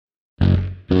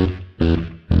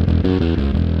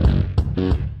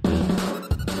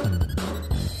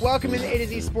Welcome into A to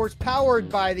Z Sports, powered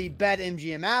by the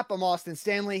BetMGM app. I'm Austin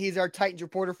Stanley. He's our Titans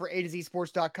reporter for A to Z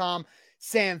Sports.com.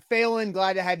 Sam Phelan,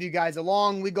 glad to have you guys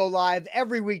along. We go live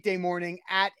every weekday morning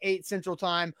at 8 Central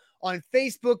Time on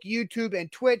Facebook, YouTube,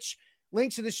 and Twitch.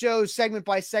 Links to the show segment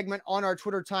by segment on our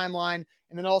Twitter timeline.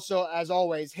 And then also, as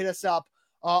always, hit us up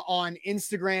on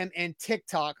Instagram and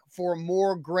TikTok for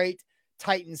more great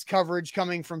Titans coverage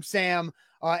coming from Sam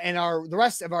and the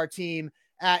rest of our team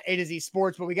at A to Z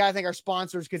Sports. But we got to thank our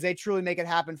sponsors because they truly make it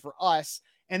happen for us,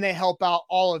 and they help out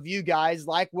all of you guys,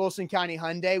 like Wilson County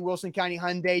Hyundai.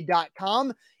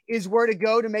 WilsonCountyHyundai.com is where to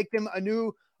go to make them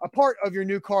a part of your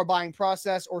new car buying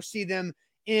process, or see them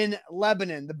in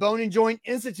Lebanon. The Bone and Joint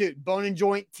Institute,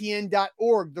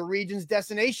 boneandjointtn.org, the region's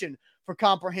destination for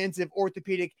comprehensive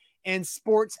orthopedic and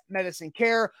sports medicine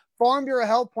care. Farm Bureau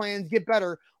Health Plans, get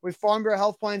better with Farm Bureau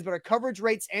Health Plans, better coverage,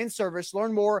 rates, and service.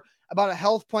 Learn more about a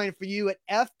health plan for you at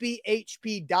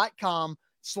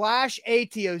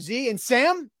fbhp.com/ATOZ. And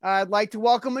Sam, I'd like to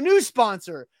welcome a new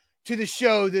sponsor to the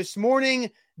show this morning.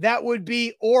 That would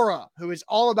be Aura, who is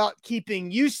all about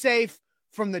keeping you safe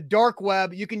from the dark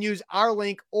web. You can use our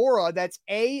link, Aura, that's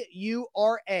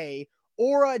AURA,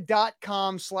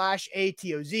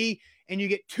 aura.com/ATOZ, and you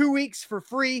get 2 weeks for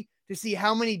free to see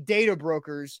how many data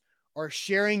brokers are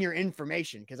sharing your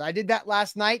information. Because I did that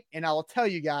last night, and I will tell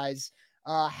you guys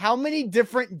how many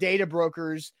different data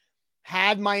brokers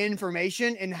had my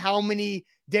information and how many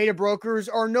data brokers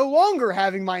are no longer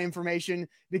having my information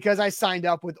because I signed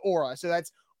up with Aura. So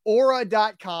that's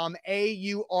aura.com,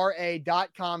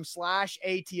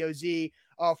 AURA.com/ATOZ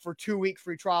for 2 week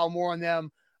free trial. More on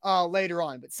them later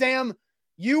on. But Sam,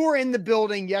 you were in the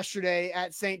building yesterday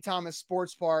at St. Thomas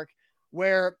Sports Park,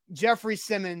 where Jeffery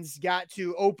Simmons got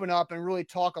to open up and really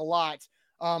talk a lot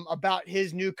about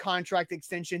his new contract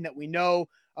extension that we know,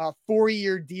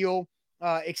 4-year deal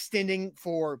extending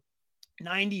for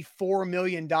 $94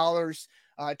 million,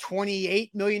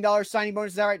 $28 million signing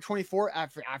bonus. Is that right? 24? I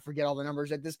forget all the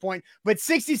numbers at this point, but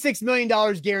 $66 million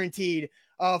guaranteed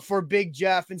for Big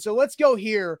Jeff. And so let's go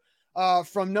here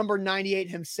from number 98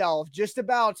 himself, just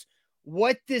about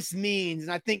what this means.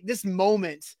 And I think this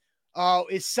moment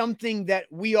is something that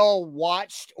we all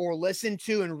watched or listened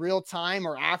to in real time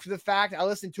or after the fact. I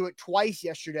listened to it twice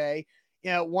yesterday.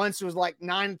 Once it was like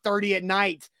 9:30 at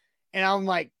night, and I'm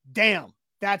like, damn,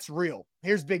 that's real.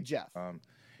 Here's Big Jeff.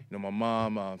 My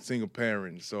mom, single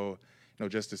parent. So,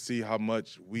 just to see how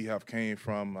much we have came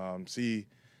from, see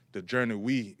the journey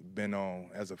we've been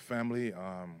on as a family.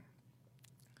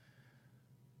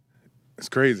 It's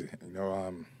crazy,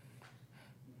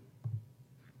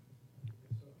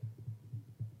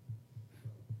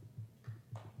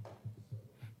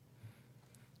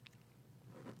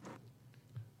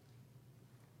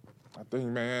 I think,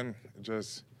 man,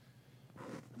 just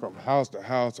from house to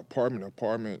house, apartment to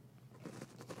apartment,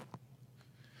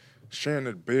 sharing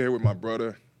the bed with my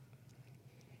brother.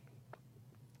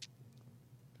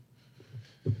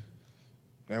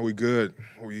 Man, we good.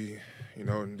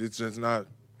 It's just not,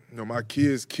 my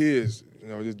kids, this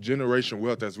generation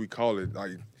wealth, as we call it,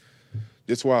 like,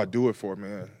 this is why I do it for,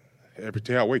 man. Every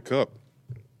day I wake up,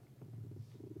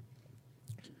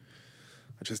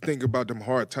 I just think about them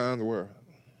hard times where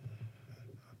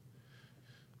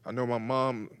I know my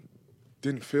mom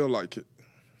didn't feel like it.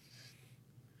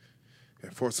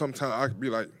 And for some time, I could be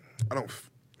like, I'm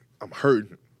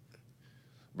hurting.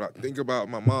 But I think about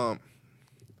my mom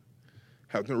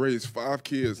having to raise 5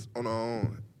 kids on her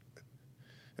own.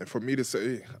 And for me to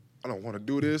say, I don't want to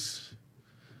do this,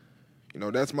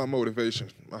 that's my motivation,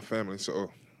 my family.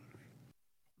 So,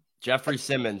 Jeffery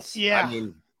Simmons. Yeah. I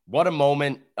mean, what a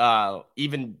moment.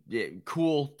 Even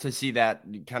cool to see that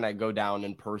kind of go down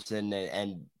in person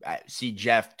and see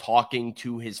Jeff talking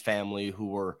to his family, who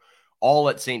were all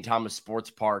at St. Thomas Sports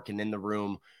Park and in the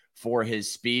room for his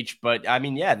speech. But I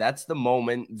mean, yeah, that's the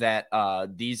moment that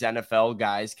these NFL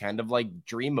guys kind of like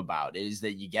dream about, is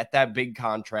that you get that big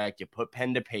contract, you put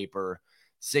pen to paper,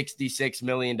 $66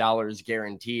 million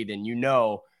guaranteed. And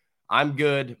I'm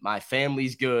good, my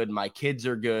family's good, my kids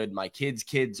are good, my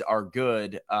kids' are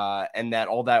good, and that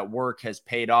all that work has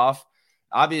paid off.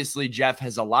 Obviously, Jeff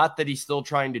has a lot that he's still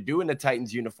trying to do in a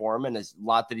Titans uniform, and a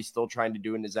lot that he's still trying to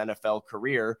do in his NFL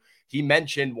career. He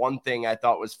mentioned one thing I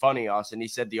thought was funny, Austin. He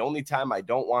said, the only time I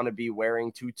don't want to be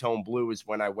wearing two-tone blue is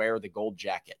when I wear the gold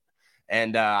jacket.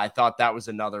 And I thought that was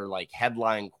another like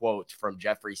headline quote from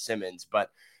Jeffery Simmons. But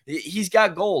he's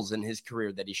got goals in his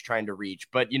career that he's trying to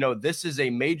reach. But, this is a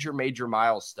major, major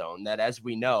milestone that, as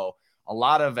we know, a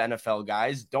lot of NFL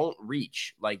guys don't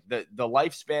reach. Like the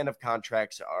lifespan of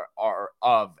contracts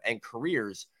and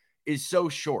careers is so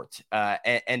short.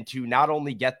 And to not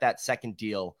only get that second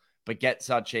deal, but get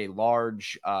such a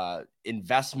large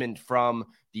investment from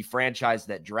the franchise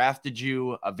that drafted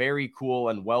you. A very cool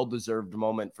and well-deserved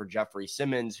moment for Jeffery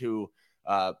Simmons, who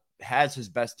has his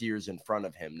best years in front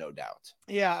of him, no doubt.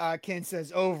 Yeah, Ken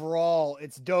says, overall,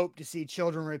 it's dope to see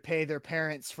children repay their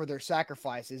parents for their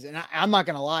sacrifices. And I'm not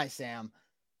going to lie, Sam.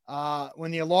 When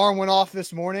the alarm went off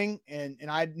this morning, and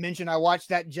I mentioned I watched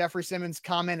that Jeffery Simmons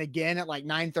comment again at like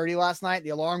 9:30 last night. The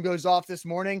alarm goes off this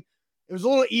morning. It was a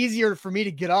little easier for me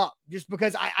to get up just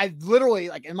because I literally,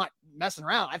 like, am not messing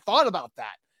around. I thought about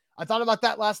that. I thought about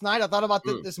that last night. I thought about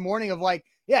this morning of like,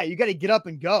 yeah, you got to get up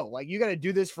and go. Like, you got to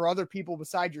do this for other people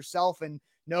besides yourself, and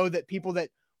know that people that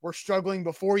were struggling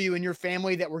before you and your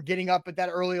family that were getting up at that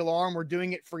early alarm were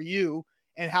doing it for you,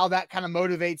 and how that kind of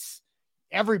motivates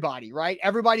everybody, right?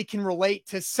 Everybody can relate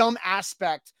to some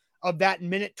aspect of that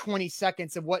minute 20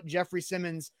 seconds of what Jeffery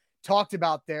Simmons talked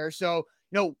about there. So,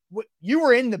 you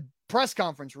were in the press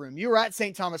conference room. You were at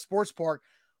St. Thomas Sports Park.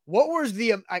 What was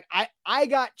the, I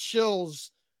got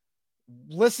chills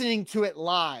listening to it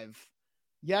live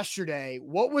yesterday.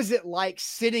 What was it like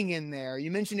sitting in there? You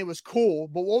mentioned it was cool,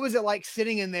 but what was it like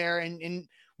sitting in there and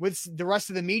with the rest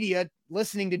of the media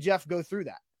listening to Jeff go through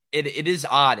that? It is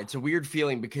odd. It's a weird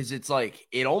feeling because it's like,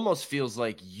 it almost feels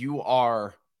like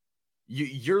you're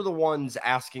the ones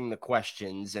asking the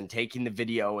questions and taking the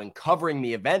video and covering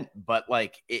the event, but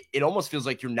like it almost feels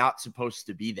like you're not supposed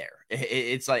to be there.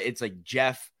 It's like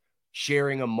Jeff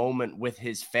sharing a moment with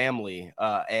his family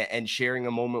and sharing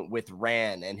a moment with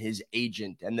Ran and his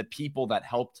agent and the people that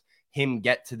helped him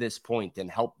get to this point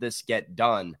and help this get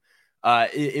done.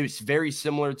 It was very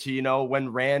similar to,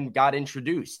 when Ran got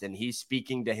introduced and he's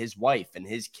speaking to his wife and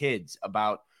his kids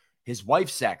about his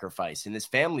wife's sacrifice and his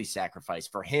family's sacrifice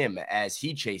for him as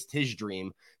he chased his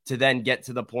dream to then get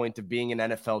to the point of being an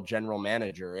NFL general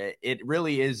manager. It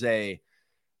really is a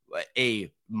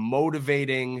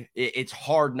motivating, it's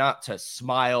hard not to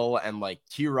smile and like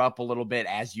tear up a little bit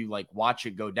as you like watch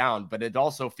it go down, but it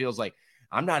also feels like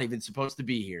I'm not even supposed to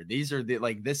be here. These are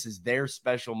this is their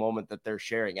special moment that they're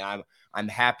sharing. And I'm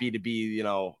happy to be,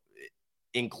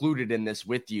 included in this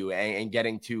with you and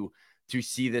getting to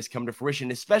see this come to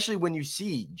fruition, especially when you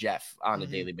see Jeff on a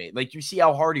daily basis. Like, you see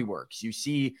how hard he works. You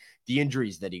see the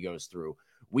injuries that he goes through.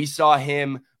 We saw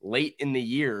him late in the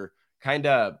year kind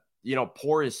of,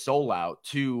 pour his soul out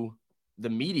to the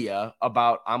media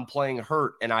about, I'm playing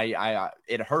hurt and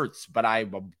it hurts, but I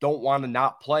don't want to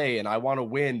not play and I want to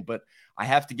win, but I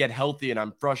have to get healthy and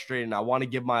I'm frustrated and I want to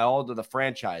give my all to the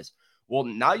franchise. Well,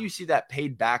 now you see that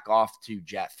paid back off to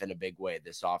Jeff in a big way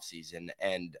this offseason,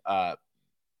 and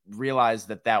realize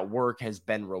that work has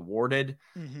been rewarded.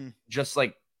 Just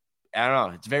like, I don't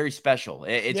know, it's very special.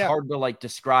 It's hard to like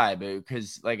describe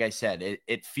because, like I said,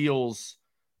 it feels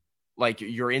like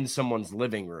you're in someone's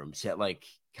living room. So like,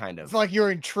 kind of. It's like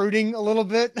you're intruding a little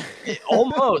bit.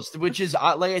 Almost, which is,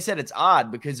 like I said, it's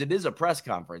odd because it is a press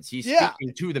conference. He's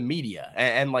speaking to the media,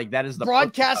 and like that is the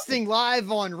broadcasting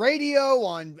live on radio,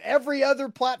 on every other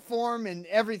platform and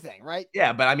everything, right?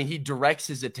 Yeah, but I mean, he directs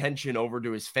his attention over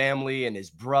to his family and his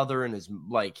brother, and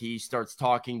he starts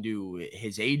talking to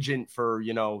his agent for,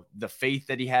 the faith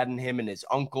that he had in him and his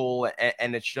uncle.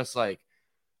 And it's just like,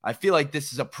 I feel like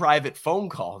this is a private phone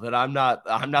call that I'm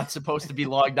not supposed to be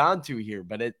logged on to here,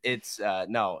 but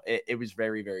it was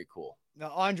very, very cool. Now,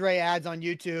 Andre adds on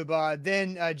YouTube,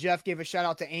 then Jeff gave a shout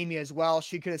out to Amy as well.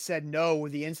 She could have said no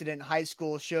with the incident in high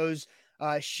school. Shows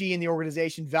she and the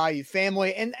organization value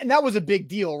family. And that was a big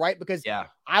deal, right? Because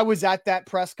I was at that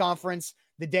press conference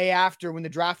the day after when the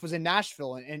draft was in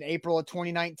Nashville in April of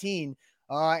 2019.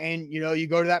 And, you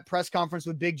go to that press conference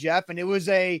with Big Jeff, and it was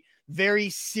a very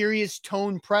serious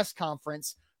tone press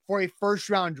conference for a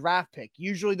first-round draft pick.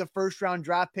 Usually the first-round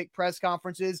draft pick press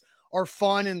conferences are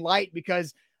fun and light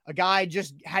because a guy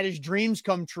just had his dreams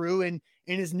come true in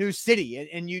his new city.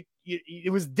 And it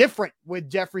was different with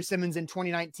Jeffery Simmons in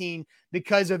 2019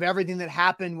 because of everything that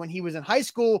happened when he was in high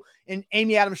school, and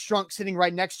Amy Adams Strunk sitting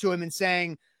right next to him and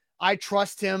saying, I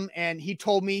trust him, and he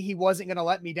told me he wasn't going to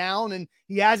let me down, and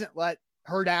he hasn't let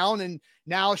her down. And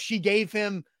now she gave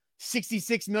him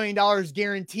 $66 million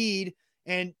guaranteed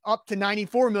and up to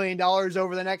 $94 million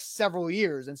over the next several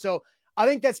years. And so I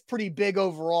think that's pretty big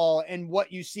overall. And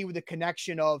what you see with the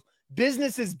connection of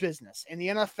business is business, and the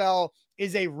NFL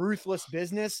is a ruthless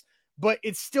business, but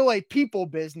it's still a people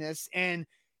business. And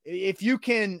if you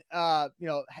can,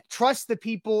 trust the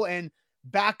people and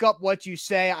back up what you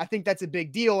say, I think that's a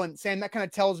big deal. And Sam, that kind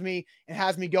of tells me and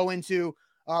has me go into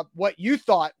what you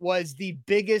thought was the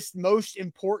biggest, most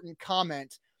important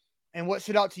comment and what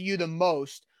stood out to you the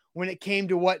most when it came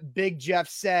to what Big Jeff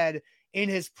said in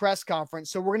his press conference.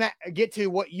 So we're going to get to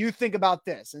what you think about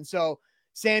this. And so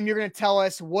Sam, you're going to tell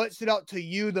us what stood out to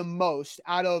you the most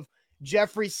out of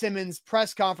Jeffery Simmons'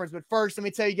 press conference. But first, let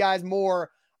me tell you guys more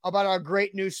about our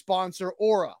great new sponsor,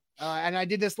 Aura. And I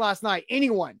did this last night.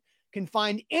 Anyone can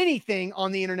find anything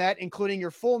on the internet, including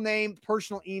your full name,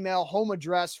 personal email, home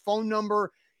address, phone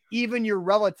number, even your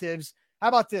relatives. How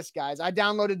about this, guys? I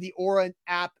downloaded the Aura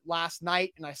app last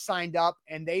night and I signed up,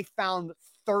 and they found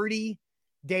 30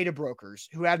 data brokers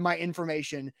who had my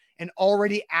information and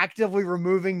already actively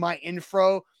removing my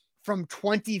info from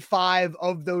 25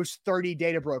 of those 30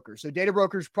 data brokers. So data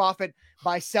brokers profit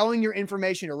by selling your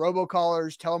information to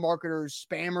robocallers, telemarketers,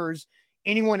 spammers,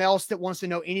 anyone else that wants to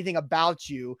know anything about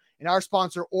you. And our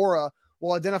sponsor, Aura,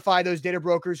 will identify those data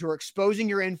brokers who are exposing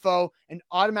your info and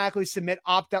automatically submit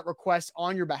opt-out requests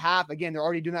on your behalf. Again, they're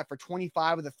already doing that for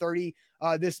 25 of the 30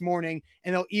 this morning.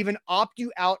 And they'll even opt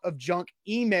you out of junk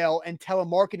email and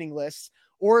telemarketing lists.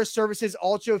 Aura Services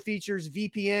also features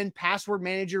VPN, password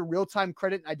manager, real-time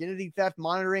credit and identity theft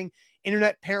monitoring,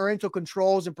 internet parental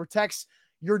controls, and protects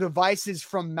your devices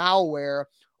from malware.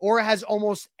 Aura has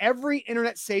almost every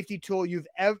internet safety tool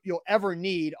you'll ever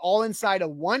need, all inside of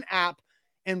one app.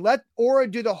 And let Aura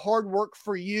do the hard work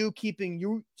for you, keeping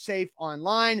you safe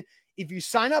online. If you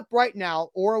sign up right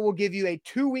now, Aura will give you a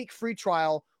 2-week free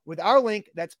trial with our link.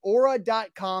 That's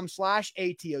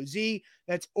aura.com/ATOZ.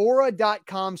 That's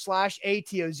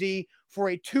aura.com/ATOZ for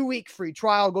a 2-week free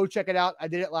trial. Go check it out. I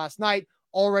did it last night.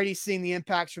 Already seeing the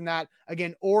impacts from that.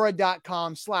 Again,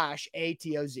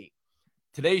 aura.com/ATOZ.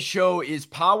 Today's show is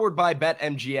powered by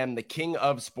BetMGM, the king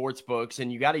of sportsbooks,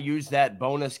 and you got to use that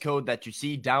bonus code that you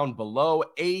see down below,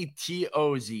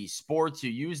 ATOZ Sports. You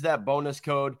use that bonus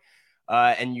code,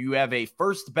 and you have a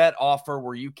first bet offer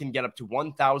where you can get up to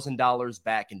 $1,000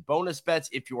 back in bonus bets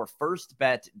if your first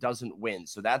bet doesn't win.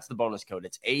 So that's the bonus code.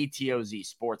 It's ATOZ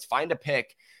Sports. Find a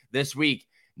pick this week.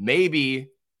 Maybe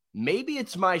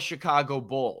it's my Chicago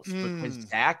Bulls because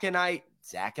Zach and I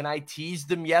teased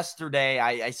them yesterday.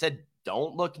 I said,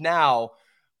 don't look now,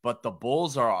 but the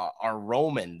Bulls are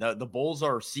roaming. The Bulls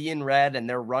are seeing red, and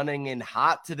they're running in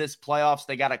hot to this playoffs.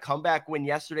 They got a comeback win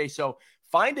yesterday. So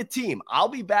find a team. I'll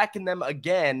be backing them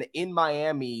again in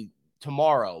Miami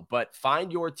tomorrow, but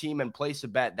find your team and place a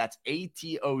bet. That's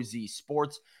ATOZ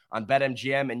Sports on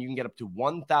BetMGM, and you can get up to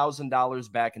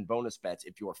 $1,000 back in bonus bets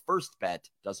if your first bet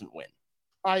doesn't win.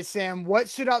 All right, Sam, what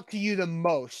stood out to you the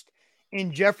most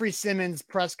in Jeffery Simmons'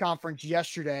 press conference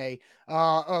yesterday?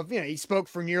 He spoke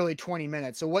for nearly 20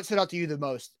 minutes. So what stood out to you the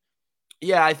most?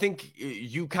 Yeah, I think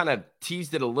you kind of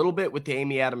teased it a little bit with the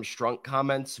Amy Adams Strunk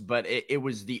comments, but it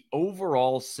was the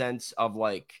overall sense of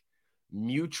like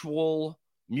mutually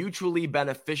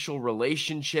beneficial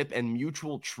relationship and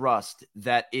mutual trust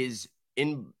that is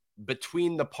in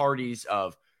between the parties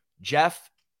of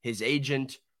Jeff, his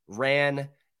agent, Ran,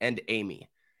 and Amy.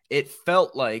 It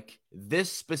felt like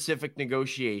this specific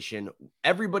negotiation,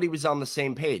 everybody was on the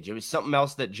same page. It was something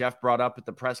else that Jeff brought up at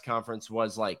the press conference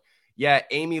was like, yeah,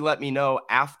 Amy let me know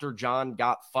after John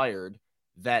got fired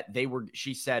that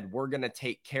she said, we're going to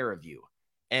take care of you.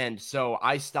 And so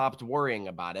I stopped worrying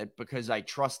about it because I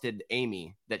trusted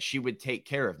Amy that she would take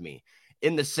care of me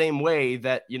in the same way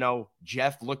that,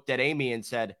 Jeff looked at Amy and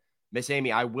said, Miss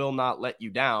Amy, I will not let you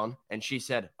down. And she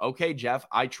said, okay, Jeff,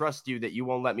 I trust you that you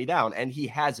won't let me down. And he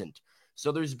hasn't.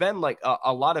 So there's been like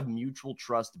a lot of mutual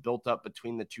trust built up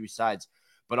between the two sides.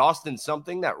 But Austin,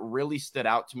 something that really stood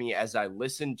out to me as I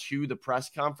listened to the press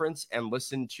conference and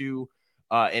listened to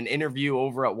an interview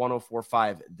over at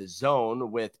 104.5 The Zone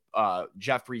with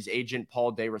Jeffrey's agent,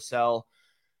 Paul DeRussell,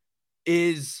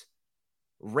 is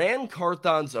Ran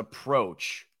Carthon's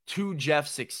approach to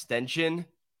Jeff's extension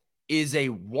is a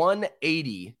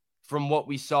 180 from what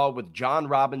we saw with John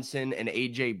Robinson and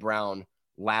A.J. Brown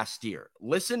last year.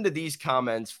 Listen to these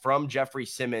comments from Jeffery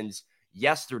Simmons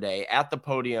yesterday at the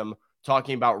podium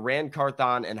talking about Ran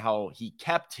Carthon and how he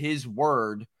kept his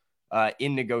word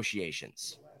in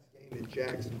negotiations. Last game in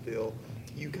Jacksonville,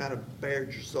 you kind of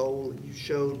bared your soul and you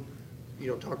showed,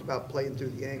 talked about playing through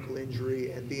the ankle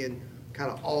injury and being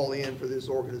kind of all in for this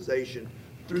organization.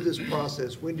 Through this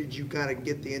process, when did you kind of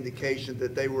get the indication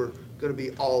that they were going to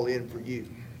be all in for you?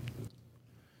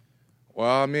 Well,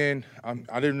 I mean,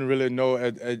 I didn't really know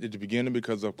at the beginning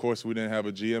because, of course, we didn't have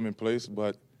a GM in place.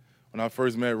 But when I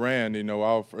first met Ran,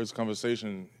 our first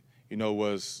conversation,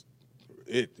 was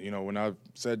it. When I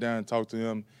sat down and talked to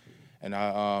him and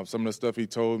some of the stuff he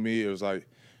told me, it was like,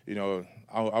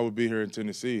 I would be here in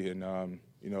Tennessee. And,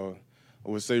 I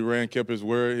would say Ran kept his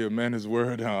word. He man his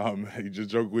word. He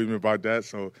just joked with me about that.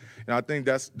 So, I think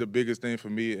that's the biggest thing for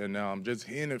me. And just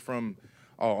hearing it from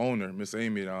our owner, Miss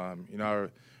Amy. I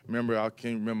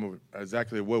can't remember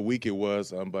exactly what week it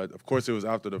was, but of course it was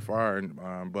after the fire.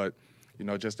 But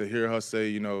just to hear her say,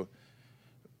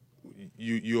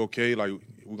 you okay? Like,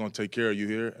 we're going to take care of you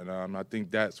here. And I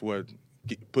think that's what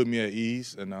put me at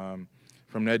ease. And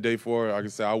from that day forward, like I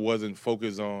said, I wasn't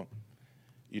focused on,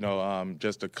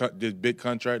 just this big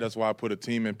contract. That's why I put a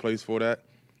team in place for that.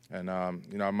 And,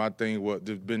 my thing was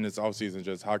just been this offseason,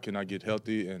 just how can I get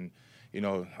healthy and,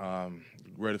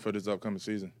 ready for this upcoming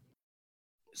season.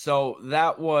 So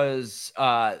that was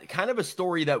kind of a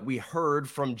story that we heard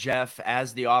from Jeff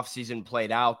as the offseason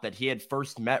played out, that he had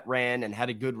first met Ran and had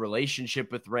a good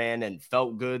relationship with Ran and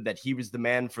felt good that he was the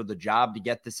man for the job to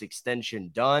get this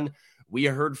extension done. We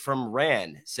heard from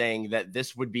Ran saying that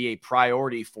this would be a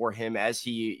priority for him as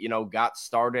he, got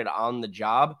started on the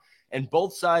job. And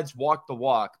both sides walked the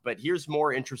walk. But here's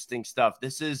more interesting stuff.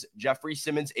 This is Jeffery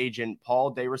Simmons' agent,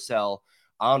 Paul DeRussell,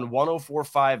 on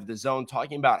 104.5 The Zone,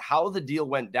 talking about how the deal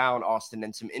went down, Austin,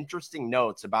 and some interesting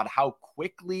notes about how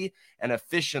quickly and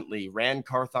efficiently Ran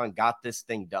Carthon got this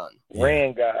thing done.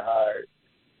 Ran got hired.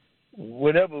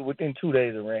 Within 2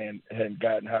 days of Ran had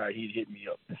gotten hired, he'd hit me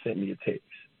up and sent me a text.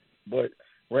 But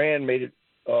Ran made it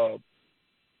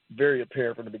very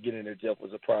apparent from the beginning that Jeff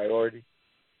was a priority.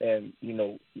 And,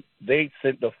 they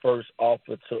sent the first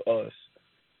offer to us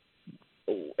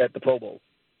at the Pro Bowl.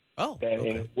 Oh,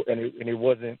 okay. And it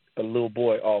wasn't a little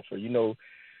boy offer.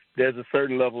 There's a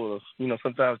certain level of,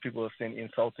 sometimes people will send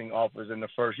insulting offers in the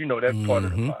first. That's part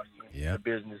of the process, the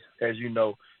business, as you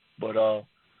know. But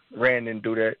Ran didn't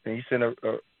do that. And he sent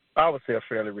I would say a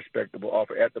fairly respectable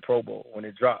offer at the Pro Bowl when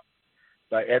it dropped.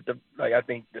 I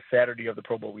think the Saturday of the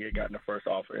Pro Bowl we had gotten the first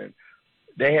offer. And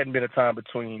there hadn't been a time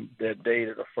between that day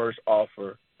of the first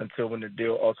offer until when the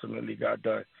deal ultimately got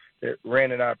done. That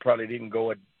Ran and I probably didn't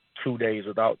go 2 days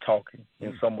without talking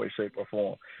in some way, shape, or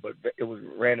form. But it was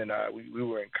Ran and I. We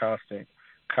were in constant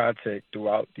contact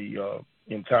throughout the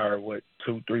entire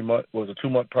 2-3 month was a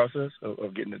 2-month process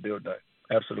of getting the deal done.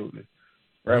 Absolutely,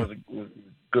 Ran was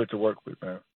good to work with,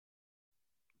 man.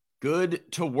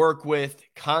 Good to work with,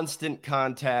 constant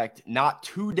contact, not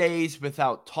 2 days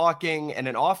without talking, and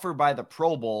an offer by the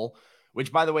Pro Bowl,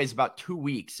 which, by the way, is about 2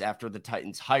 weeks after the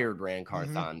Titans hired Ran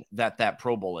Carthon, that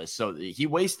Pro Bowl is. So he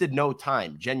wasted no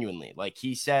time, genuinely. Like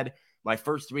he said, my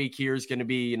first week here is going to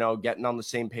be, getting on the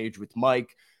same page with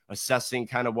Mike, assessing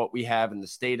kind of what we have in the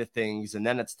state of things, and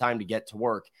then it's time to get to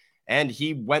work. And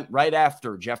he went right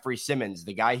after Jeffery Simmons,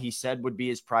 the guy he said would be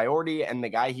his priority, and the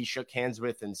guy he shook hands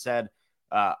with and said,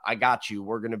 I got you.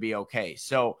 We're going to be okay.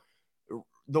 So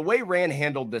the way Ran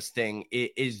handled this thing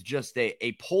is just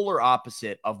a polar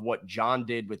opposite of what John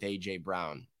did with A.J.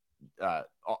 Brown.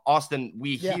 Austin,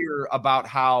 we hear about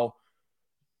how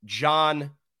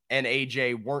John and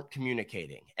A.J. weren't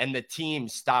communicating and the team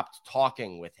stopped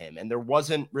talking with him. And there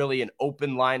wasn't really an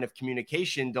open line of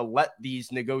communication to let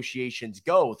these negotiations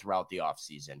go throughout the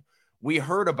offseason. We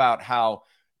heard about how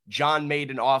John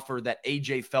made an offer that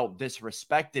AJ felt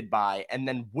disrespected by and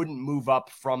then wouldn't move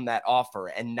up from that offer.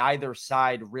 And neither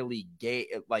side really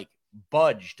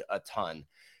budged a ton.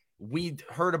 We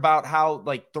heard about how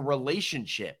the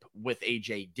relationship with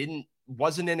AJ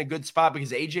wasn't in a good spot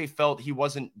because AJ felt he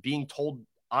wasn't being told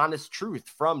honest truth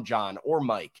from John or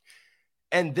Mike.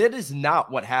 And that is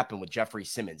not what happened with Jeffery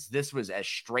Simmons. This was as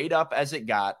straight up as it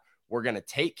got. We're going to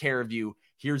take care of you.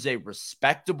 Here's a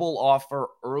respectable offer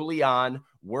early on.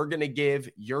 We're going to give,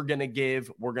 you're going to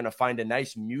give. We're going to find a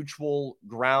nice mutual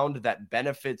ground that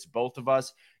benefits both of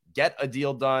us. Get a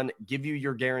deal done, give you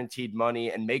your guaranteed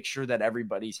money, and make sure that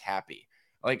everybody's happy.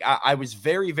 I was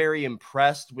very, very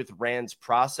impressed with Ran's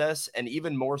process, and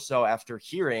even more so after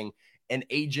hearing an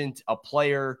agent, a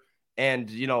player, and,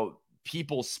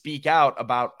 people speak out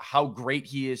about how great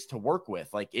he is to work with.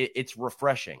 It's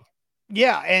refreshing.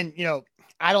 Yeah, and,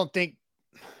 I don't think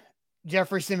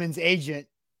Jeffery Simmons' agent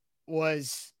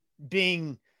was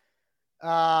being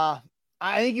I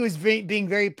think he was being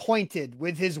very pointed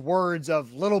with his words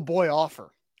of little boy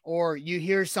offer. Or you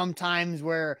hear sometimes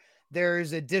where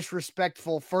there's a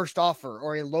disrespectful first offer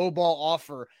or a low ball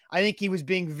offer. I think he was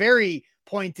being very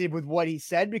pointed with what he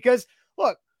said because,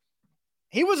 look,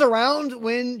 he was around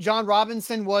when John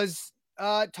Robinson was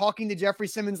talking to Jeffery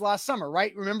Simmons last summer,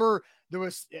 right? Remember, there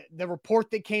was the report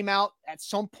that came out at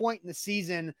some point in the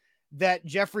season that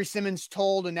Jeffery Simmons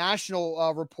told a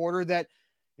national reporter that,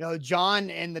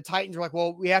 John and the Titans were like,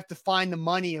 well, we have to find the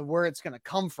money and where it's going to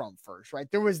come from first, right?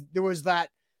 There was that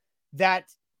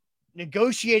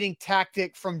negotiating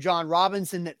tactic from John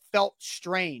Robinson that felt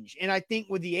strange. And I think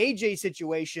with the AJ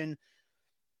situation,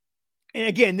 and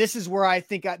again, this is where I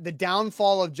think the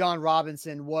downfall of John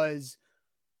Robinson was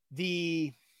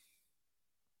I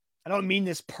don't mean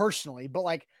this personally,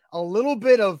 but a little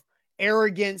bit of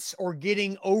arrogance or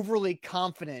getting overly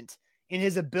confident in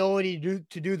his ability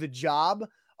to do the job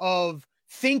of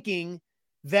thinking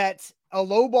that a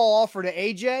low ball offer to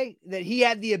AJ, that he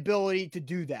had the ability to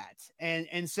do that.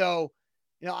 And so,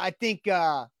 I think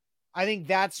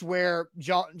that's where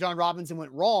John Robinson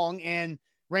went wrong. And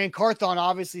Ran Carthon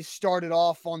obviously started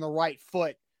off on the right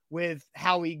foot with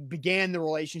how he began the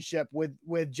relationship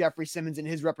with Jeffery Simmons and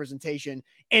his representation.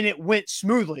 And it went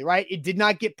smoothly, right? It did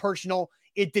not get personal.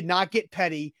 It did not get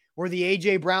petty, where the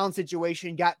AJ Brown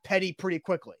situation got petty pretty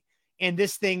quickly. And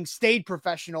this thing stayed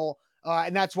professional.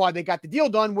 And that's why they got the deal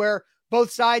done, where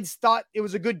both sides thought it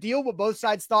was a good deal, but both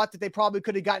sides thought that they probably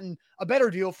could have gotten a better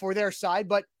deal for their side,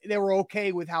 but they were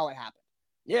okay with how it happened.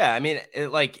 Yeah. I mean,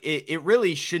 it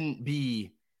really shouldn't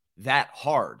be that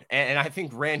hard. And I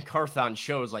think Ran Carthon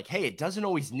shows like, hey, it doesn't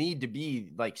always need to be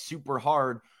like super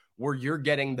hard where you're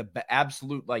getting the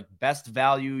absolute like best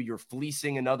value. You're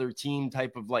fleecing another team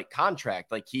type of like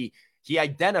contract. Like he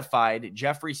identified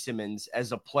Jeffery Simmons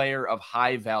as a player of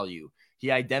high value. He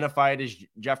identified as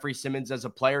Jeffery Simmons as a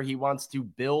player he wants to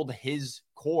build his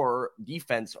core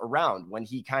defense around when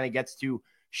he kind of gets to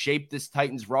shape this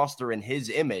Titans roster in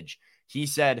his image. He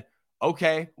said,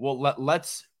 okay, well,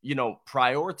 let's,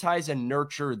 prioritize and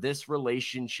nurture this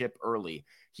relationship early.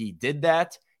 He did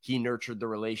that. He nurtured the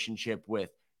relationship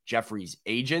with Jeffrey's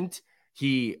agent.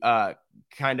 He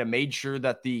kind of made sure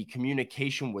that the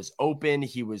communication was open.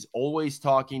 He was always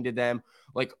talking to them,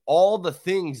 like all the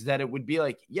things that it would be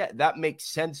like, yeah, that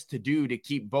makes sense to do to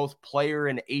keep both player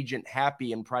and agent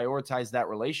happy and prioritize that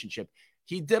relationship.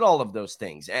 He did all of those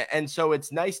things. And so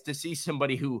it's nice to see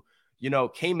somebody who,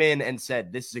 came in and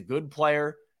said, this is a good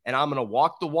player and I'm going to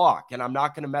walk the walk and I'm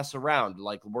not going to mess around.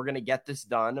 Like, we're going to get this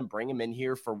done and bring him in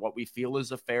here for what we feel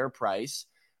is a fair price.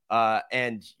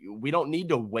 And we don't need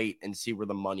to wait and see where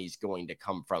the money's going to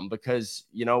come from because,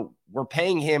 we're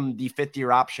paying him the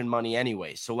 5th-year option money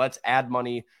anyway. So let's add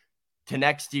money to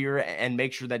next year and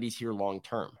make sure that he's here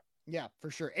long-term. Yeah, for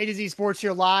sure. A to Z Sports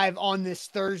here live on this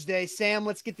Thursday. Sam,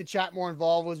 let's get the chat more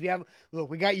involved.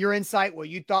 We got your insight, what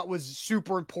you thought was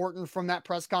super important from that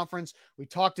press conference. We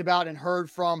talked about and heard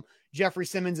from Jeffery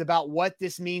Simmons about what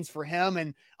this means for him.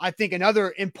 And I think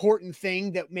another important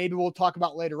thing that maybe we'll talk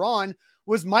about later on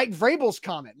was Mike Vrabel's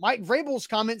comment. Mike Vrabel's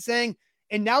comment saying,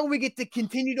 and now we get to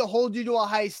continue to hold you to a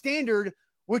high standard,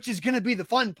 which is going to be the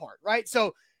fun part, right?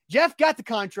 So Jeff got the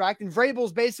contract, and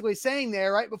Vrabel's basically saying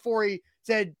there right before he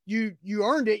said, you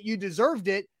earned it, you deserved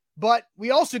it, but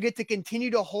we also get to continue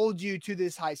to hold you to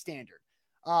this high standard.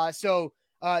 So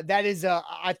that is,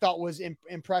 I thought was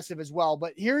impressive as well.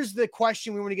 But here's the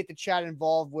question we want to get the chat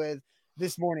involved with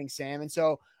this morning, Sam. And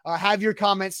so have your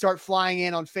comments start flying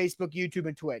in on Facebook, YouTube,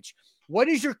 and Twitch. What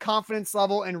is your confidence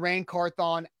level in Ran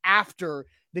Carthon after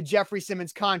the Jeffery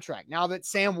Simmons contract? Now that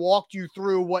Sam walked you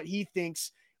through what he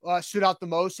thinks stood out the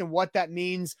most and what that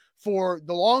means for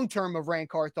the long term of Ran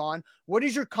Carthon, what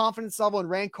is your confidence level in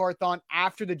Ran Carthon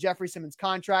after the Jeffery Simmons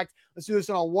contract? Let's do this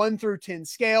on a 1 through 10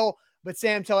 scale. But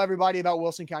Sam, tell everybody about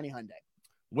Wilson County Hyundai.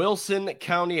 Wilson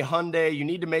County Hyundai, you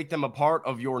need to make them a part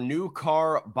of your new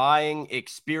car buying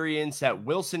experience at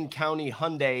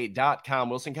wilsoncountyhyundai.com.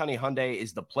 Wilson County Hyundai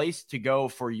is the place to go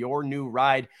for your new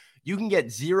ride. You can get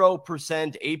 0%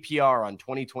 APR on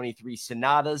 2023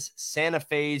 Sonatas, Santa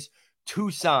Fe's,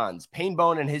 Tucson's.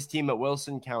 Painbone and his team at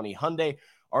Wilson County Hyundai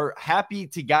are happy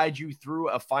to guide you through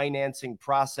a financing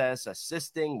process,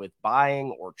 assisting with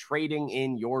buying or trading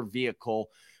in your vehicle.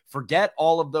 Forget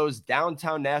all of those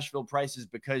downtown Nashville prices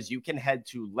because you can head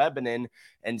to Lebanon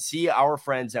and see our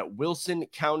friends at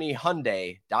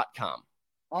wilsoncountyhyundai.com.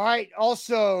 All right.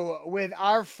 Also, with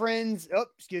our friends at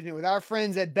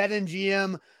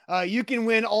BetMGM, you can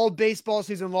win all baseball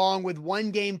season long with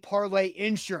one-game parlay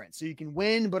insurance. So you can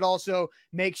win, but also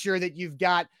make sure that you've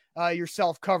got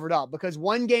yourself covered up, because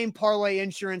one-game parlay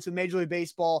insurance with Major League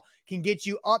Baseball can get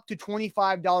you up to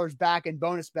 $25 back in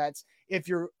bonus bets if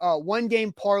your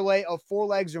one-game parlay of 4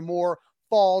 legs or more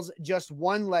falls just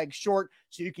 1 leg short.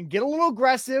 So you can get a little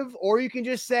aggressive, or you can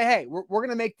just say, hey, we're going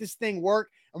to make this thing work,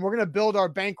 and we're going to build our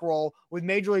bankroll with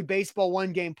Major League Baseball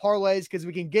one-game parlays, because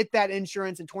we can get that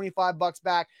insurance and $25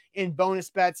 back in bonus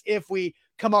bets if we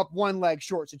come up 1 leg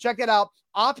short. So check it out.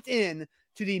 Opt in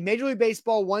to the Major League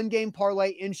Baseball one-game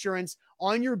parlay insurance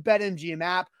on your BetMGM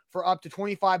app for up to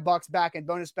 $25 back in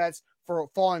bonus bets for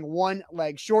falling 1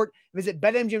 leg short. Visit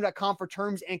BetMGM.com for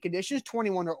terms and conditions.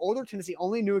 21 or older, Tennessee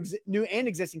only, new and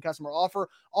existing customer offer.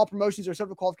 All promotions are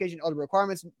subject to qualification and other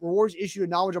requirements. Rewards issued to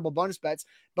knowledgeable bonus bets.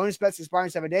 Bonus bets expire in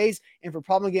 7 days. And for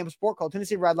problem game support, call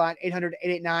Tennessee Red Line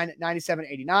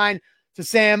 800-889-9789. So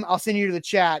Sam, I'll send you to the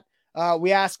chat.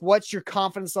 We ask, what's your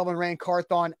confidence level in Ran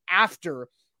Carthon after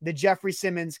the Jeffery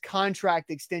Simmons contract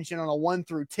extension on a 1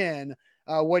 through 10?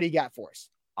 What do you got for us?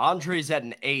 Andre's at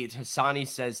an 8. Hassani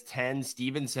says 10.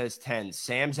 Steven says 10.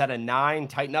 Sam's at a 9.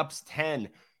 Tighten Up's 10.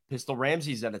 Pistol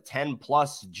Ramsey's at a 10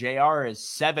 plus. JR is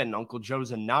 7. Uncle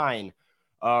Joe's a 9.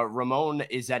 Ramon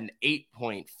is at an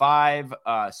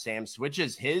 8.5. Sam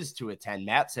switches his to a 10.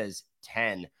 Matt says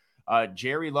 10.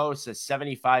 Jerry Lowe says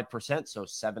 75%, so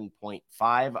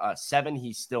 7.5. 7,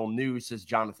 he's still new, says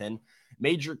Jonathan.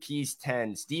 Major Keys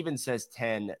 10. Steven says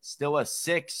 10. Still a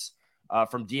 6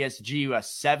 from DSG. A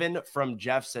 7 from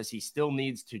Jeff says he still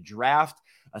needs to draft.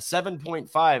 A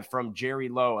 7.5 from Jerry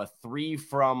Lowe. A 3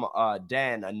 from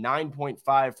Dan. A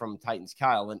 9.5 from Titans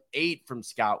Kyle. An 8 from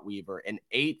Scott Weaver. An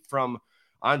 8 from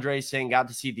Andre saying got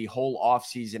to see the whole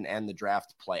offseason and the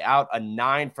draft play out. A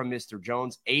 9 from Mr.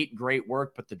 Jones. 8, great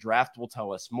work, but the draft will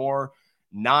tell us more.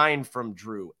 9 from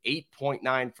Drew.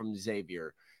 8.9 from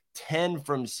Xavier. 10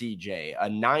 from CJ. A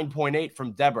 9.8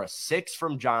 from Deborah. 6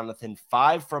 from Jonathan.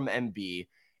 5 from MB.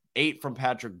 8 from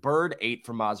Patrick Bird. 8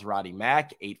 from Maserati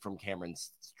Mac. 8 from Cameron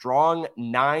Strong.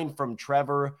 9 from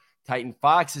Trevor. Titan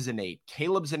Fox is an 8.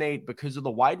 Caleb's an 8 because of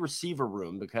the wide receiver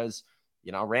room, because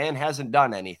Ran hasn't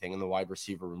done anything in the wide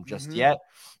receiver room just yet.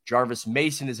 Jarvis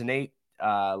Mason is an 8.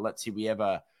 Let's see. We have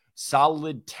a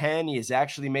solid 10. He is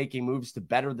actually making moves to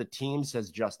better the team, says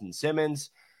Justin Simmons.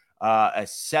 A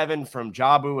 7 from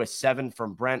Jabu, a 7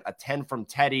 from Brent, a 10 from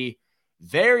Teddy.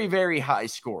 Very, very high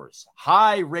scores.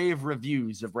 High rave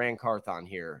reviews of Ran Carthon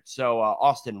here. So,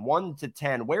 Austin, 1 to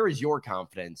 10, where is your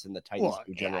confidence in the Titans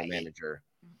general manager?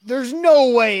 There's no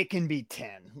way it can be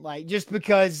 10. Like, just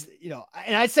because,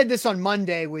 and I said this on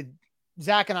Monday with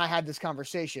Zach, and I had this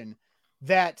conversation,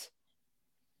 that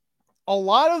a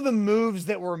lot of the moves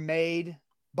that were made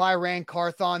by Ran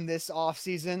Carthon this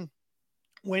offseason,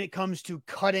 when it comes to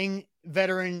cutting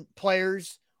veteran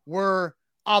players, were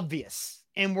obvious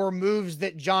and were moves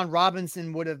that John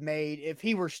Robinson would have made if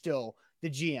he were still the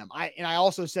GM. I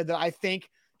also said that I think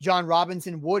John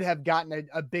Robinson would have gotten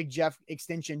a Big Jeff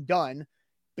extension done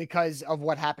because of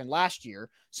what happened last year.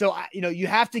 So, you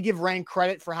have to give Ran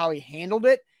credit for how he handled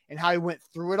it and how he went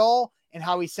through it all and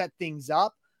how he set things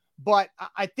up. But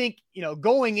I think,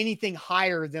 going anything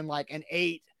higher than like an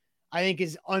 8, I think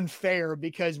is unfair,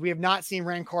 because we have not seen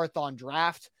Ran Carthon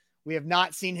draft. We have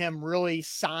not seen him really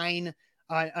sign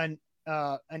an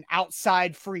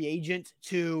outside free agent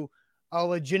to a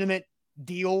legitimate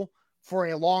deal for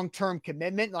a long-term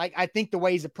commitment. Like, I think the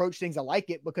way he's approached things, I like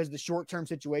it because of the short-term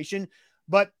situation.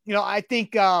 But, I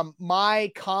think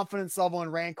my confidence level in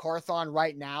Ran Carthon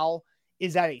right now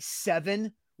is at a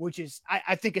 7, which is,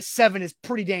 I think a 7 is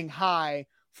pretty dang high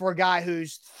for a guy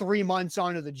who's 3 months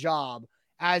onto the job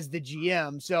as the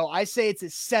GM. So I say it's a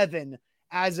 7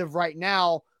 as of right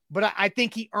now, but I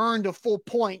think he earned a full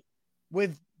point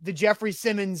with the Jeffery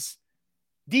Simmons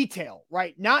detail,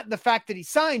 right? Not the fact that he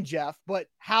signed Jeff, but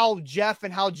how Jeff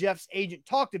and how Jeff's agent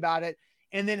talked about it,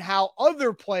 and then how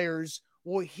other players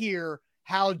will hear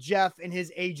how Jeff and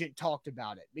his agent talked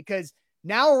about it. Because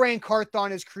now Ran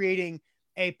Carthon is creating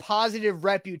a positive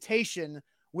reputation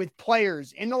with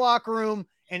players in the locker room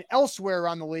and elsewhere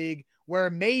around the league, where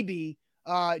maybe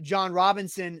John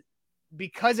Robinson,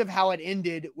 because of how it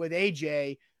ended with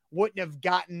AJ, wouldn't have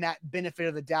gotten that benefit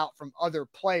of the doubt from other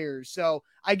players. So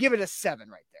I give it a 7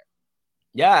 right there.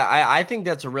 Yeah, I think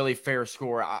that's a really fair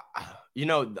score.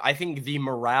 I think the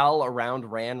morale around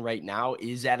Ran right now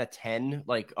is at a 10,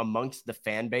 like amongst the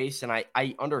fan base. And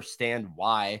I understand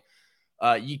why.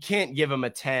 You can't give him a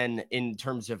 10 in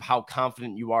terms of how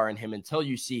confident you are in him until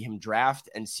you see him draft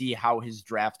and see how his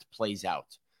draft plays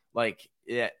out. Like,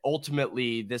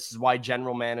 ultimately, this is why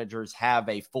general managers have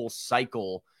a full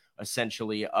cycle,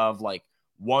 essentially, of like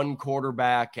one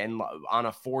quarterback and on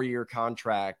a 4-year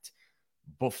contract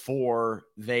before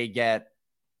they get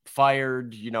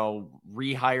fired,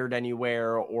 rehired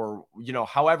anywhere, or,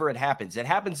 however it happens. It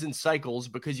happens in cycles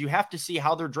because you have to see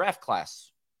how their draft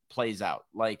class plays out.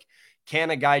 Like, can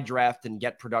a guy draft and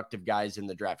get productive guys in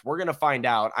the draft? We're going to find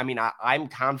out. I mean, I'm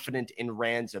confident in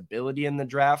Rand's ability in the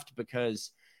draft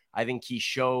because I think he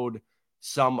showed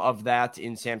some of that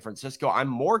in San Francisco. I'm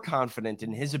more confident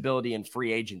in his ability in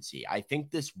free agency. I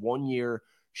think this 1-year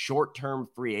short-term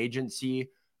free agency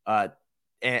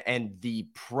and the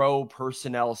pro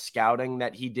personnel scouting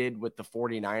that he did with the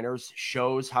 49ers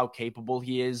shows how capable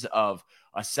he is of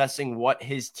assessing what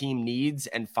his team needs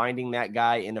and finding that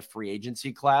guy in a free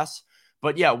agency class.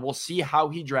 But yeah, we'll see how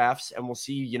he drafts, and we'll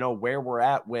see, where we're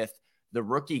at with the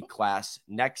rookie class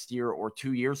next year or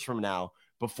 2 years from now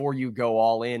before you go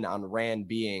all in on Ran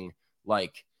being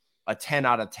like a 10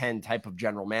 out of 10 type of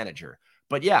general manager.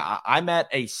 But yeah, I'm at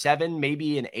a 7,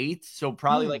 maybe an 8. So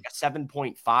probably like a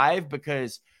 7.5,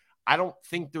 because I don't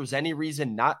think there's any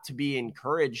reason not to be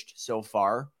encouraged so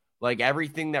far. Like,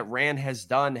 everything that Ran has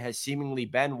done has seemingly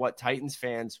been what Titans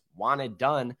fans wanted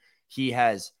done. He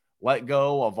has let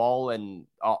go of all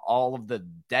of the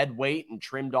dead weight and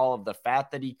trimmed all of the fat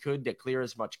that he could to clear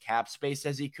as much cap space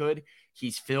as he could.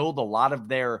 He's filled a lot of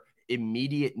their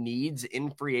immediate needs in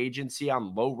free agency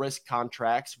on low risk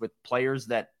contracts with players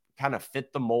that kind of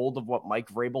fit the mold of what Mike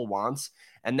Vrabel wants.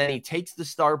 And then he takes the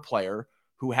star player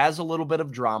who has a little bit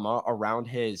of drama around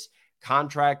his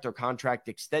contract or contract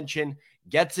extension,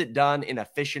 gets it done in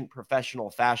efficient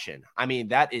professional fashion. I mean,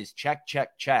 that is check,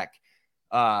 check, check.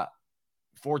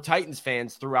 For Titans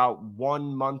fans throughout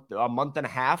a month and a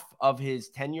half of his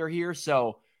tenure here.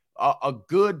 So a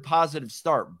good positive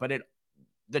start, but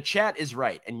the chat is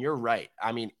right. And you're right.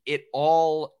 I mean, it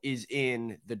all is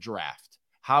in the draft.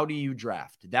 How do you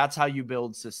draft? That's how you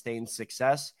build sustained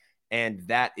success. And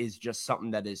that is just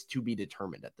something that is to be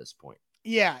determined at this point.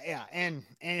 Yeah. Yeah. And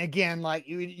again, like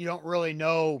you don't really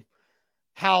know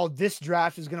how this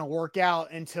draft is going to work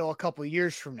out until a couple of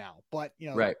years from now. But,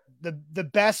 right. The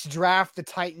best draft the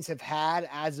Titans have had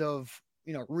as of,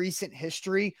 recent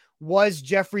history was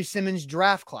Jeffery Simmons'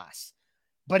 draft class.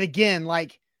 But again,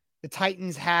 like, the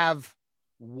Titans have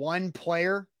one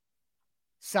player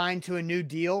signed to a new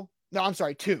deal. No, I'm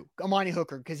sorry, two. Amani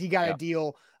Hooker, because he got a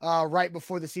deal right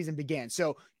before the season began.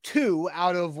 So 2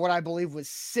 out of what I believe was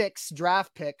 6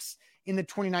 draft picks in the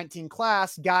 2019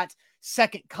 class got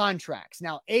second contracts.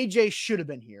 Now, AJ should have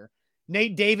been here.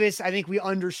 Nate Davis, I think we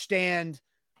understand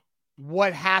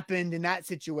what happened in that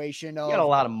situation. He got a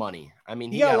lot of money. I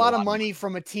mean, he got a lot of money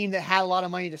from a team that had a lot of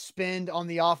money to spend on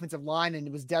the offensive line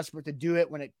and was desperate to do it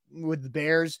with the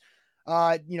Bears.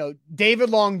 David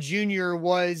Long Jr.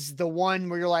 was the one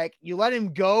where you're like, you let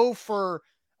him go for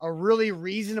a really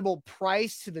reasonable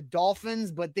price to the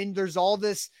Dolphins, but then there's all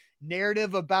this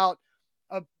narrative about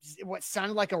what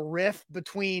sounded like a rift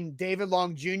between David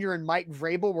Long Jr. and Mike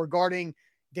Vrabel regarding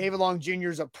David Long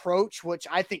Jr.'s approach, which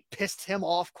I think pissed him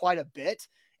off quite a bit.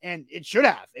 And it should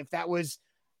have, if that was,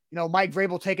 Mike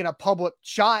Vrabel taking a public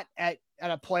shot at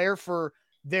a player for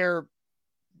them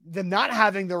not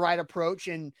having the right approach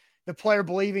and the player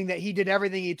believing that he did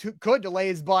everything he could to lay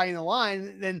his body in the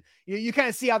line, then you kind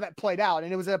of see how that played out.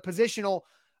 And it was a position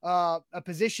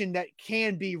that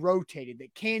can be rotated,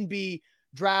 that can be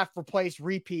draft, replace,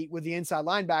 repeat with the inside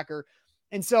linebacker.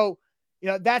 And so,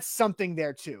 that's something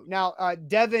there too. Now,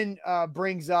 Devin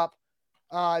brings up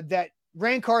that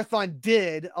Ran Carthon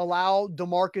did allow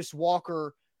DeMarcus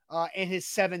Walker and his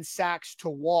 7 sacks to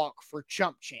walk for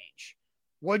chump change.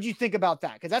 What do you think about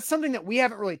that? Because that's something that we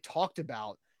haven't really talked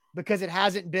about because it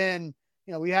hasn't been,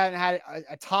 we haven't had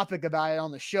a topic about it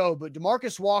on the show. But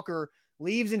DeMarcus Walker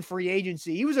leaves in free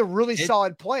agency. He was a really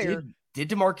solid player. Did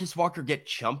DeMarcus Walker get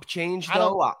chump change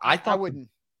though? I wouldn't.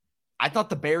 I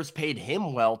thought the Bears paid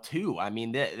him well too. I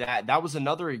mean, that was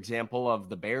another example of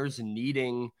the Bears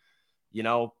needing,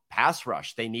 pass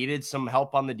rush. They needed some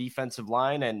help on the defensive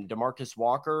line, and DeMarcus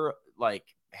Walker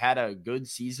had a good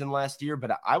season last year.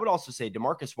 But I would also say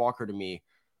DeMarcus Walker to me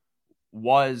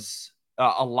was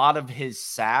a lot of his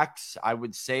sacks, I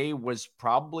would say, was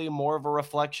probably more of a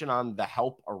reflection on the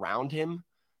help around him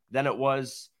than it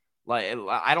was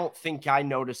I don't think I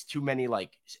noticed too many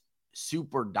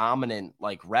super dominant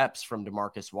reps from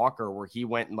DeMarcus Walker where he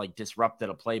went and disrupted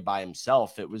a play by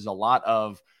himself. It was a lot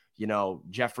of,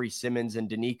 Jeffery Simmons and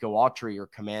Danico Autry are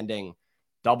commanding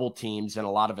double teams and a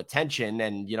lot of attention.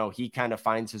 And, he kind of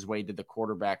finds his way to the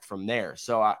quarterback from there.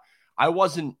 So I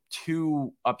wasn't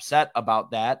too upset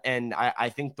about that. And I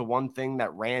think the one thing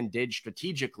that Ran did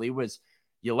strategically was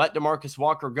you let DeMarcus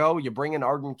Walker go, you bring in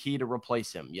Arden Key to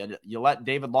replace him. You let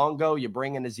David Long go, you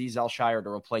bring in Azeez Al-Shire to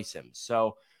replace him.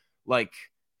 So,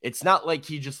 it's not like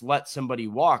he just let somebody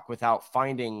walk without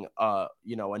finding,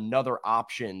 another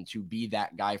option to be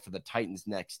that guy for the Titans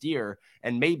next year.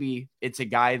 And maybe it's a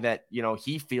guy that,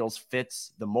 he feels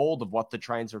fits the mold of what the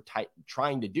Titans are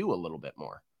trying to do a little bit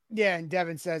more. Yeah. And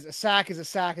Devin says a sack is a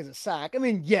sack is a sack. I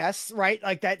mean, yes, right.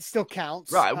 That still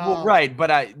counts. Right. Well, right.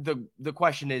 But the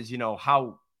question is,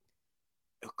 how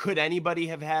could anybody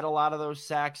have had a lot of those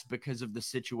sacks because of the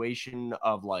situation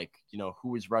of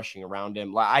who is rushing around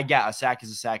him? I get a sack is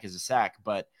a sack is a sack,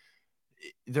 but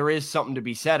there is something to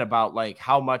be said about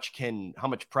how much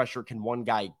pressure can one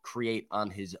guy create on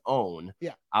his own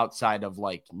outside of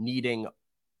needing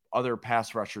other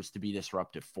pass rushers to be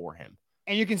disruptive for him.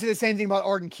 And you can say the same thing about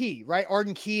Arden Key, right?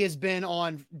 Arden Key has been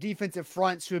on defensive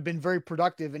fronts who have been very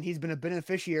productive, and he's been a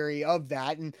beneficiary of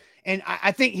that. And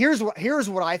I think here's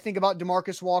what I think about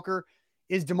DeMarcus Walker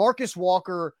is DeMarcus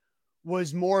Walker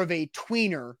was more of a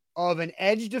tweener of an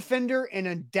edge defender and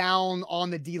a down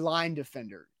on the D-line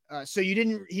defender. So he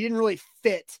didn't really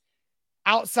fit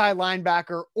outside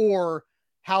linebacker or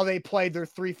how they played their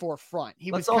 3-4 front.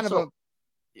 He was kind of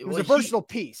it was a versatile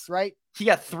piece, right? He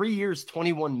got 3 years,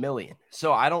 $21 million.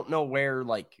 So I don't know where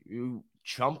you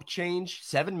chump change.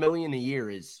 $7 million a year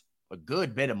is a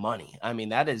good bit of money. I mean,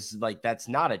 that's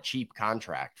not a cheap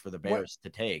contract for the Bears to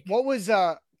take. What was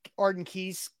Arden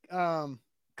Key's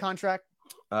contract?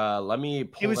 Let me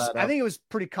pull that up. I think it was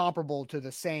pretty comparable to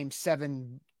the same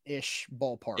 7-ish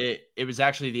ballpark. It was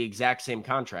actually the exact same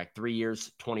contract, 3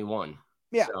 years, 21.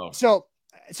 Yeah. So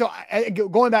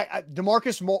going back,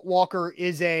 DeMarcus Walker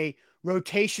is a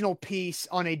rotational piece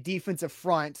on a defensive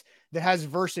front that has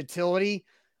versatility,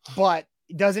 but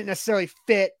doesn't necessarily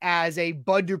fit as a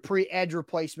Bud Dupree edge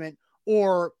replacement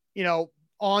or,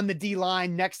 on the D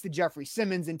line next to Jeffery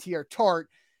Simmons and T.R. Tart.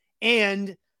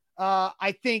 And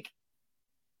I think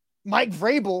Mike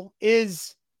Vrabel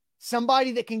is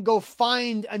somebody that can go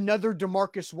find another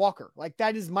DeMarcus Walker. Like,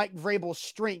 that is Mike Vrabel's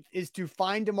strength, is to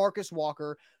find DeMarcus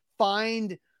Walker,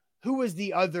 find who was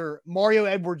the other, Mario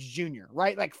Edwards Jr.,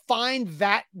 right? Like, find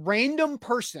that random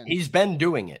person. He's been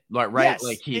doing it, right?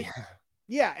 Yes,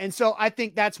 yeah. And so I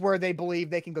think that's where they believe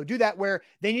they can go do that, where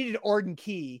they needed Arden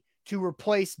Key to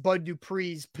replace Bud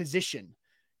Dupree's position,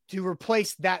 to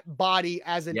replace that body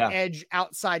as an edge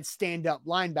outside stand-up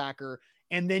linebacker,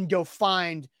 and then go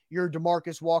find your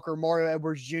DeMarcus Walker, Mario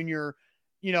Edwards Jr.,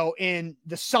 in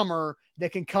the summer,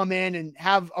 that can come in and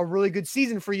have a really good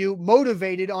season for you,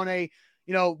 motivated on a,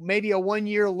 maybe a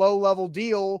 1-year low-level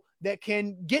deal that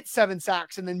can get 7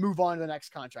 sacks and then move on to the next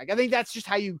contract. I think that's just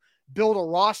how you build a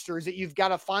roster, is that you've got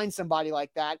to find somebody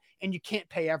like that, and you can't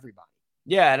pay everybody.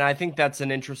 Yeah, and I think that's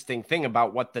an interesting thing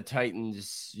about what the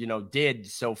Titans, did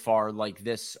so far,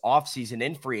 this offseason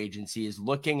in free agency, is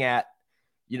looking at,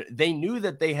 they knew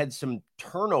that they had some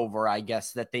turnover, I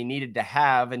guess, that they needed to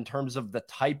have in terms of the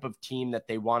type of team that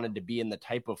they wanted to be and the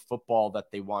type of football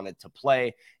that they wanted to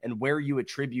play, and where you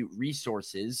attribute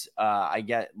resources,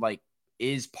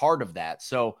 is part of that.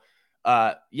 So,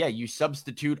 you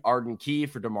substitute Arden Key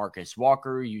for DeMarcus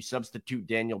Walker. You substitute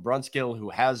Daniel Brunskill,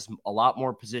 who has a lot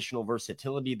more positional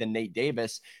versatility than Nate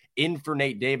Davis, in for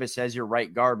Nate Davis as your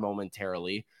right guard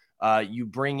momentarily. You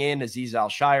bring in Azeez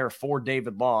Al-Shire for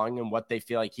David Long and what they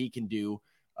feel like he can do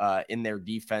in their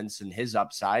defense and his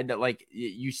upside.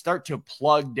 You start to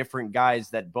plug different guys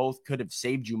that both could have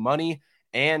saved you money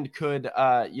and could,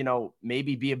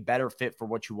 maybe be a better fit for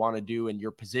what you want to do and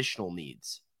your positional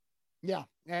needs. Yeah.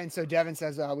 And so Devin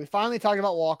says, we finally talked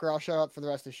about Walker. I'll shut up for the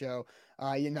rest of the show.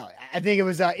 I think it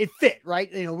was, it fit, right?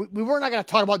 We were not going to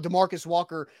talk about DeMarcus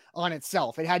Walker on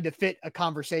itself. It had to fit a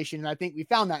conversation. And I think we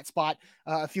found that spot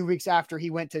a few weeks after he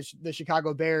went to the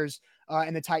Chicago Bears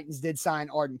and the Titans did sign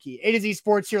Arden Key. A to Z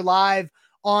Sports here live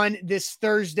on this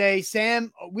Thursday.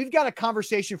 Sam, we've got a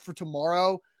conversation for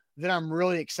tomorrow that I'm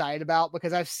really excited about,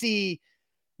 because I see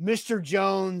Mr.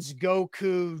 Jones,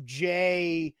 Goku,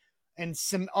 Jay, and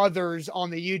some others on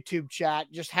the YouTube chat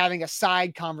just having a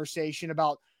side conversation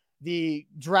about the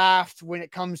draft when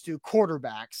it comes to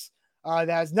quarterbacks. That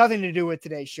has nothing to do with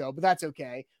today's show, but that's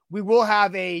okay. We will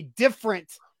have a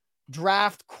different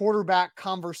draft quarterback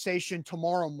conversation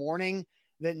tomorrow morning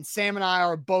that Sam and I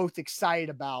are both excited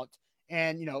about,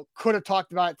 and, could have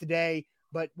talked about it today,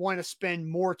 but want to spend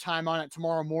more time on it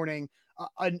tomorrow morning.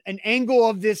 An angle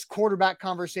of this quarterback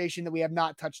conversation that we have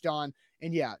not touched on.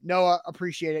 And yeah, Noah,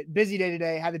 appreciate it. Busy day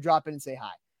today. Had to drop in and say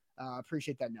hi.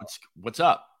 Appreciate that, Noah. What's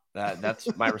up?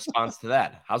 That's my response to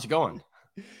that. How's it going?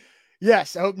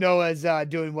 Yes, I hope Noah's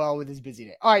doing well with his busy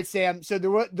day. All right, Sam. So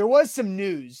there was some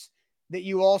news that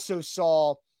you also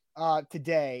saw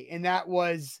today, and that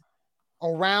was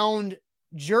around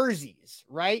jerseys,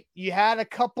 right? You had a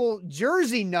couple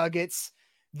jersey nuggets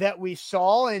that we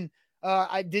saw, and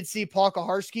I did see Paul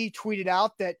Kaharski tweeted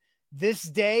out that this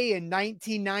day in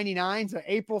 1999, so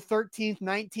April 13th,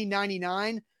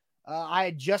 1999, I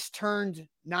had just turned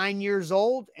 9 years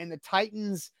old, and the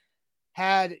Titans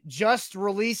had just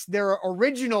released their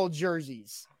original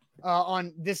jerseys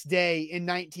on this day in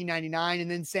 1999. And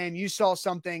then, Sam, you saw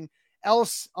something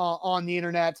else on the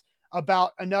internet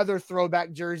about another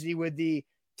throwback jersey with the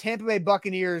Tampa Bay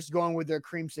Buccaneers going with their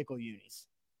creamsicle unis.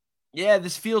 Yeah,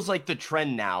 this feels like the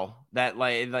trend now, that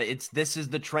this is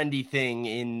the trendy thing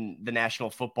in the National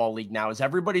Football League now, is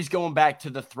everybody's going back to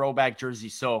the throwback jersey.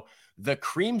 So the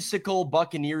creamsicle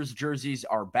Buccaneers jerseys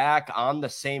are back on the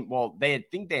same. Well, I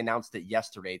think they announced it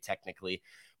yesterday, technically.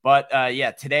 But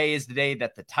today is the day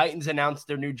that the Titans announced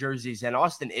their new jerseys. And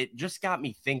Austin, it just got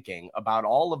me thinking about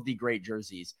all of the great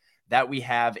jerseys that we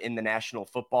have in the National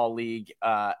Football League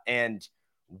and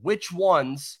which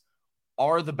ones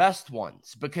are the best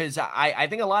ones, because I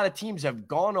think a lot of teams have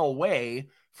gone away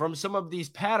from some of these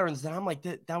patterns that I'm like,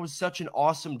 that was such an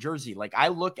awesome jersey. Like I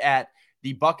look at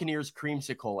the Buccaneers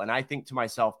creamsicle and I think to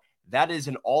myself, that is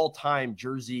an all-time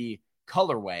jersey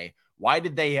colorway. Why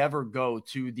did they ever go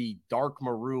to the dark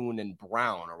maroon and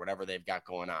brown or whatever they've got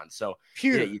going on? So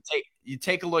yeah, you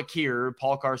take a look here,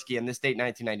 Paul Karski, on this date,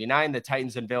 1999, the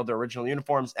Titans unveiled their original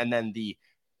uniforms. And then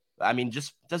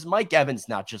just does Mike Evans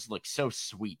not just look so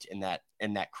sweet in that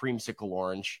creamsicle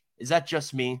orange? Is that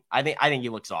just me? I think he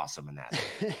looks awesome in that.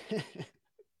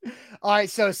 All right.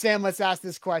 So Sam, let's ask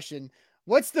this question.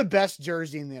 What's the best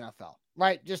jersey in the NFL?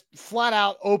 Right? Just flat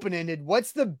out open-ended.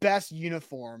 What's the best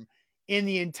uniform in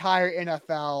the entire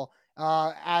NFL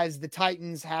as the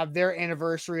Titans have their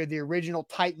anniversary of the original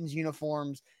Titans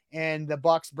uniforms and the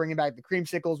Bucks bringing back the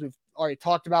creamsicles? We've already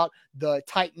talked about the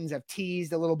Titans have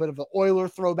teased a little bit of the Oiler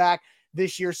throwback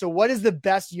this year. So what is the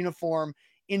best uniform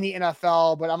in the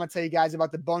NFL? But I'm going to tell you guys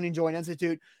about the Bone and Joint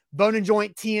Institute,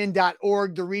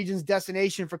 boneandjointtn.org, the region's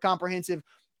destination for comprehensive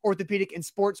orthopedic and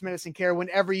sports medicine care.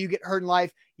 Whenever you get hurt in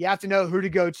life, you have to know who to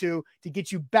go to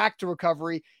get you back to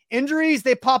recovery. Injuries,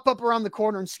 they pop up around the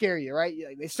corner and scare you, right?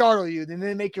 They startle you, then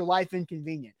they make your life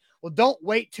inconvenient. Well, don't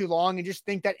wait too long and just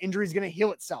think that injury is going to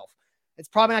heal itself. It's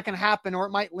probably not going to happen, or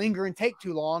it might linger and take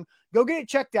too long. Go get it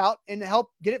checked out and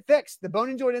help get it fixed. The Bone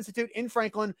and Joint Institute in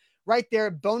Franklin, right there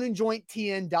at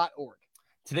boneandjointtn.org.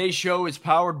 Today's show is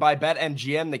powered by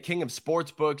BetMGM, the king of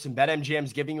sportsbooks, and BetMGM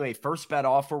is giving you a first bet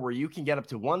offer where you can get up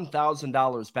to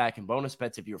 $1,000 back in bonus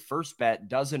bets if your first bet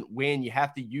doesn't win. You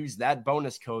have to use that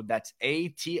bonus code. That's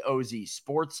ATOZ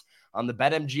Sports on the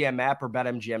BetMGM app or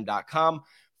BetMGM.com.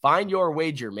 Find your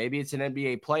wager. Maybe it's an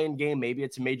NBA playing game. Maybe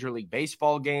it's a Major League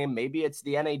Baseball game. Maybe it's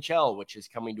the NHL, which is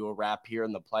coming to a wrap here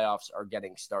and the playoffs are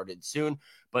getting started soon.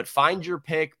 But find your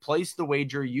pick, place the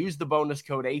wager, use the bonus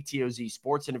code ATOZ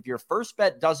Sports. And if your first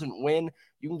bet doesn't win,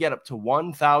 you can get up to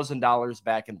 $1,000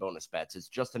 back in bonus bets. It's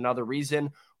just another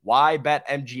reason why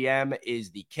BetMGM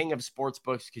is the king of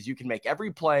sportsbooks, because you can make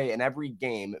every play and every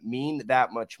game mean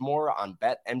that much more on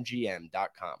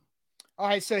BetMGM.com. All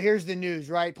right, so here's the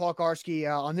news, right? Paul Karski,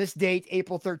 on this date,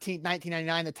 April 13th,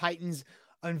 1999, the Titans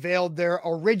unveiled their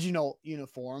original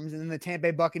uniforms, and then the Tampa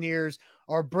Bay Buccaneers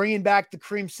are bringing back the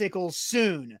creamsicles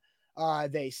soon,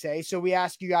 they say. So we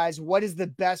ask you guys, what is the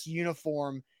best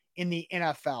uniform in the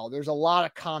NFL? There's a lot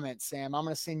of comments, Sam. I'm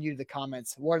going to send you the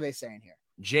comments. What are they saying here?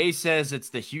 Jay says it's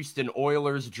the Houston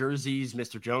Oilers jerseys.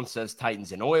 Mr. Jones says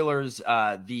Titans and Oilers.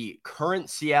 The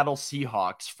current Seattle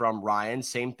Seahawks from Ryan.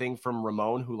 Same thing from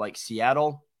Ramon, who likes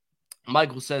Seattle.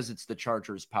 Michael says it's the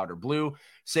Chargers powder blue.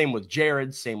 Same with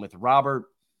Jared. Same with Robert.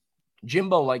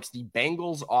 Jimbo likes the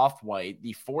Bengals off-white.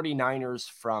 The 49ers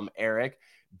from Eric.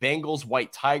 Bengals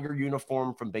white tiger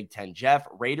uniform from Big Ten Jeff.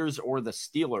 Raiders or the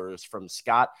Steelers from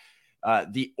Scott.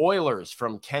 The Oilers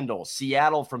from Kendall,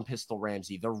 Seattle from Pistol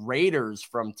Ramsey, the Raiders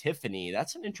from Tiffany.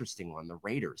 That's an interesting one. The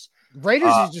Raiders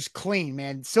is just clean,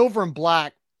 man. Silver and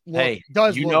black.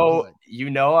 Does you look know, good. You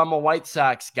know, I'm a White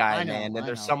Sox guy, man. And I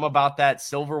there's know. something about that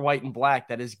silver, white, and black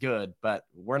that is good, but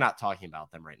we're not talking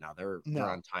about them right now. They're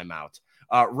on timeout.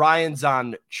 Ryan's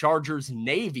on Chargers,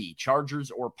 Navy,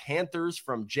 Chargers or Panthers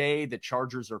from Jay, the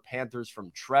Chargers or Panthers from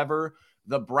Trevor,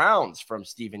 the Browns from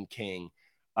Stephen King.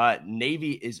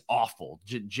 Navy is awful.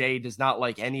 Jay does not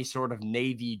like any sort of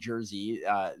Navy jersey.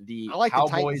 The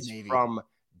Cowboys from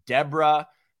Deborah,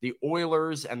 the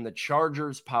Oilers and the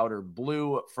Chargers powder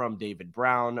blue from David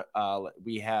Brown.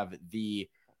 We have the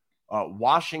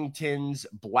Washington's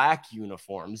black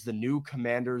uniforms, the new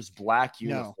Commanders black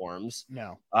uniforms.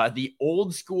 No. The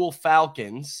old school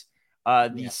Falcons.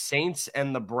 The Saints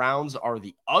and the Browns are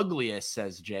the ugliest,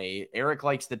 says Jay. Eric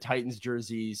likes the Titans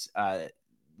jerseys.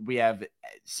 We have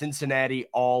Cincinnati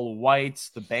all whites,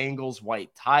 the Bengals white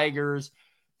tigers,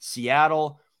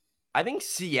 Seattle. I think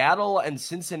Seattle and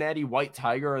Cincinnati white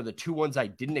tiger are the two ones I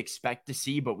didn't expect to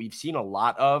see, but we've seen a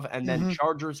lot of. And then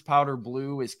Chargers powder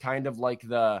blue is kind of like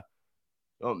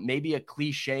maybe a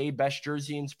cliche best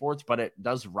jersey in sports, but it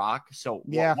does rock. So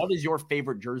what is your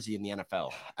favorite jersey in the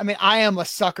NFL? I mean, I am a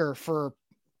sucker for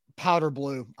powder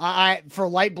blue. For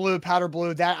light blue, powder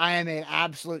blue, that I am an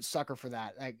absolute sucker for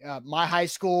that. Like my high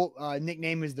school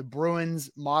nickname is the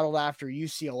Bruins, modeled after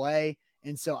UCLA.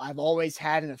 And so I've always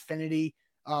had an affinity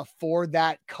for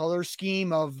that color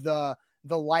scheme of the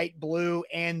light blue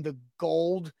and the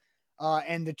gold.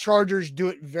 And the Chargers do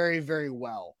it very, very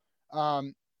well.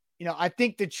 I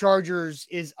think the Chargers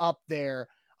is up there.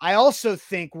 I also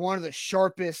think one of the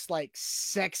sharpest,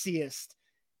 sexiest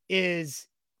is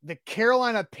the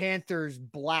Carolina Panthers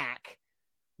black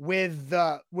with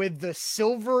the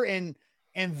silver and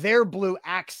their blue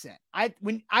accent.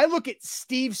 When I look at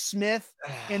Steve Smith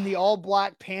and the all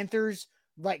black Panthers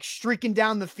like streaking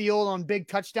down the field on big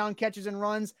touchdown catches and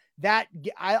runs. That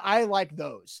I like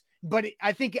those, but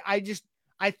I think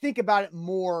about it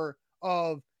more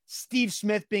of Steve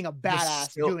Smith being a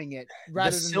badass doing it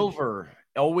rather than silver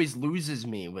always loses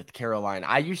me with Carolina.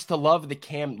 I used to love the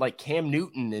Cam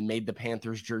Newton and made the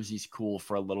Panthers jerseys cool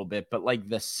for a little bit, but like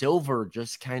the silver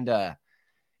just kind of,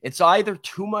 it's either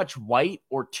too much white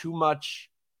or too much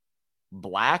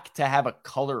black to have a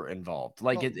color involved.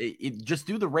 Like it just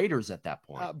do the Raiders at that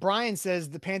point. Brian says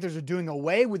the Panthers are doing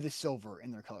away with the silver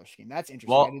in their color scheme. That's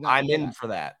interesting. Well, I'm in for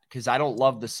that because I don't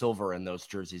love the silver in those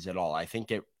jerseys at all. I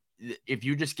think if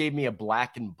you just gave me a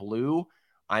black and blue,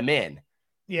 I'm in.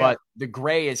 Yeah. But the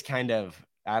gray is kind of,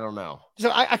 I don't know.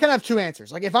 So I kind of have two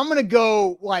answers. Like if I'm going to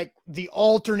go like the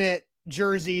alternate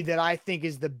jersey that I think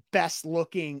is the best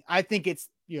looking, I think it's,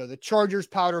 the Chargers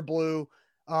powder blue.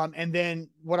 And then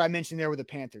what I mentioned there with the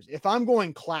Panthers. If I'm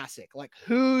going classic, like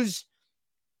who's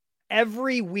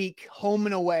every week home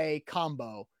and away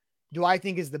combo do I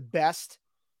think is the best?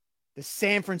 The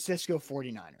San Francisco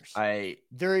 49ers.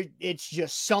 It's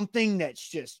just something that's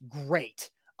just great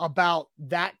about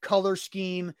that color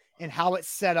scheme and how it's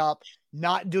set up,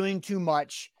 not doing too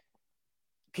much,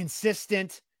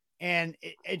 consistent, and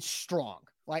it's strong.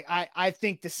 Like I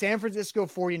think the San Francisco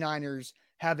 49ers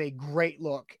have a great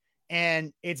look,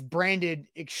 and it's branded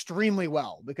extremely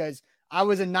well because I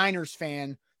was a Niners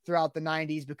fan throughout the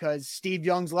 90s because Steve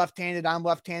Young's left-handed, I'm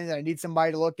left-handed. I need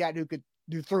somebody to look at who could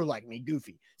do through like me,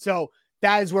 goofy. So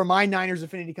that is where my Niners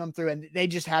affinity come through, and they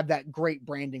just have that great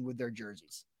branding with their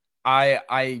jerseys.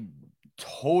 I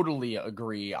totally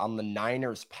agree on the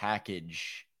Niners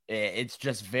package. It's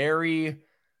just very,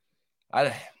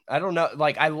 I don't know.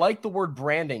 Like I like the word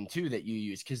branding too that you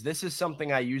use, because this is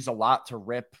something I use a lot to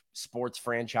rip sports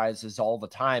franchises all the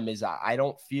time. Is I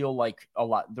don't feel like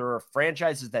there are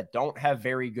franchises that don't have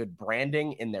very good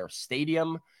branding in their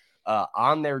stadium,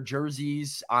 on their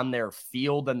jerseys, on their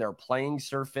field and their playing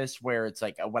surface, where it's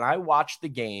like when I watch the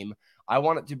game, I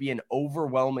want it to be an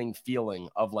overwhelming feeling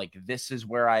of like, this is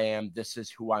where I am. This is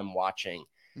who I'm watching.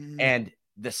 Mm-hmm. And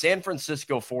the San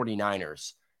Francisco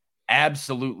 49ers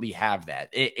absolutely have that.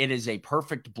 It is a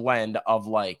perfect blend of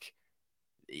like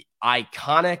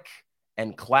iconic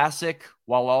and classic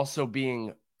while also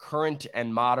being current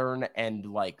and modern and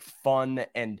like fun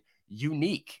and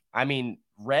unique. I mean,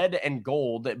 red and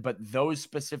gold, but those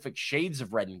specific shades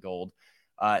of red and gold,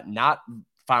 not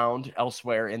found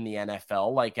elsewhere in the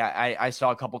NFL. Like I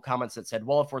saw a couple comments that said,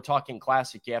 well, if we're talking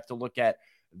classic, you have to look at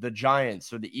the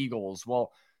Giants or the Eagles.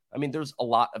 Well, I mean, there's a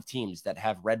lot of teams that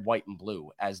have red, white, and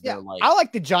blue as their like. I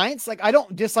like the Giants. Like, I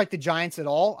don't dislike the Giants at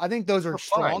all. I think those are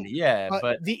strong. Fine. Yeah,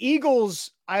 but the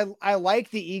Eagles, I like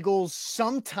the Eagles.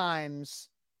 Sometimes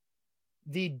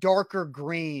the darker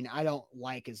green, I don't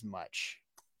like as much.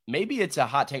 Maybe it's a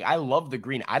hot take. I love the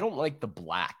green. I don't like the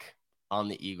black on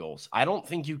the Eagles. I don't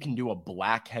think you can do a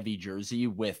black heavy jersey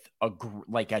with a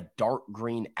dark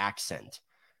green accent.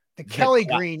 The Kelly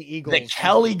Green Eagles. The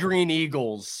Kelly Green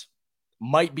Eagles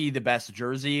might be the best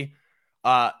jersey.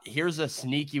 Here's a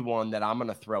sneaky one that I'm going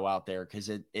to throw out there because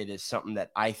it is something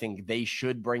that I think they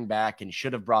should bring back and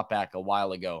should have brought back a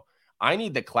while ago. I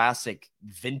need the classic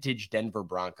vintage Denver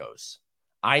Broncos.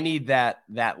 I need that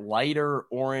lighter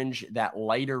orange, that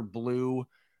lighter blue,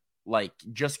 like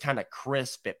just kind of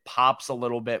crisp. It pops a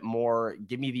little bit more.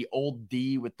 Give me the old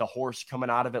D with the horse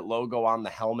coming out of it logo on the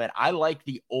helmet. I like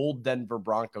the old Denver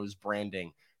Broncos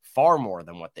branding far more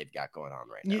than what they've got going on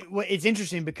right now. Well, it's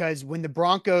interesting because when the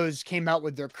Broncos came out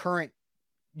with their current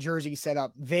jersey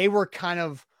setup, they were kind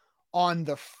of on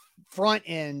the front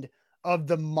end of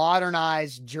the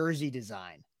modernized jersey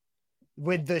design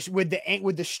with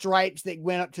the stripes that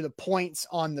went up to the points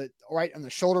on the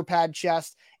shoulder pad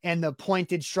chest and the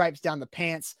pointed stripes down the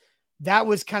pants. That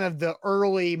was kind of the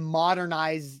early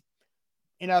modernized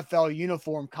NFL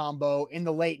uniform combo in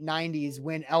the late 90s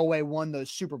when Elway won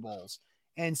those Super Bowls.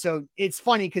 And so it's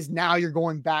funny because now you're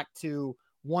going back to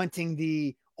wanting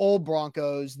the old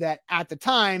Broncos that at the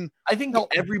time, I think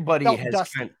everybody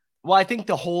has I think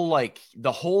the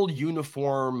whole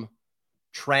uniform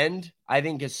trend, I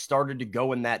think, has started to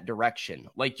go in that direction.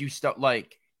 Like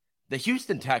the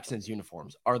Houston Texans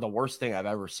uniforms are the worst thing I've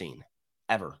ever seen,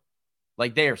 ever.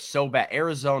 Like they are so bad.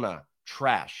 Arizona,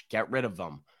 trash, get rid of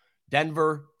them.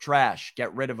 Denver, trash,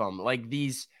 get rid of them. Like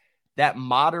that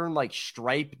modern like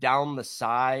stripe down the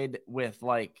side with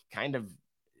like kind of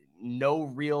no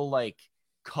real like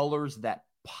colors that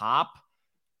pop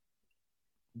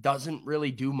doesn't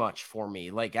really do much for me.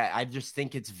 Like I just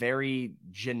think it's very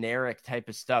generic type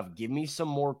of stuff. Give me some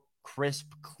more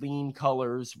crisp, clean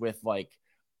colors with like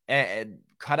and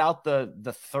cut out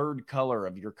the third color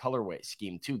of your colorway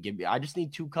scheme too. I just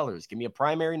need 2 colors. Give me a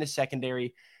primary and a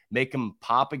secondary, make them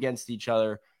pop against each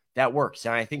other. That works.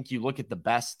 And I think you look at the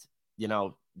best,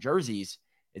 jerseys,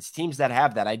 it's teams that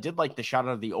have that. I did like the shot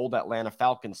of the old Atlanta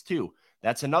Falcons too.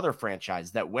 That's another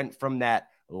franchise that went from that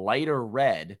lighter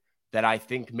red that I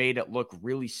think made it look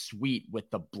really sweet with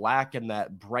the black and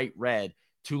that bright red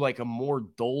to like a more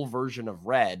dull version of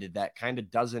red that kind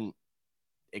of doesn't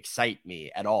excite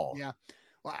me at all. Yeah.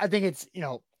 Well, I think it's,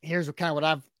 here's what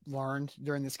I've learned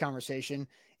during this conversation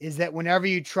is that whenever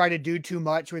you try to do too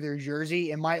much with your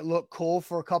jersey, it might look cool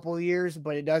for a couple of years,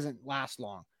 but it doesn't last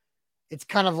long. It's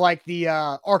kind of like the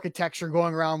architecture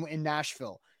going around in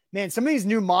Nashville. Man, some of these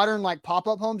new modern like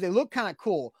pop-up homes, they look kind of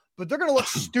cool, but they're going to look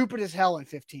stupid as hell in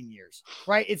 15 years,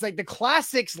 right? It's like the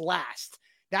classics last.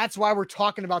 That's why we're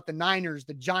talking about the Niners,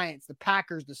 the Giants, the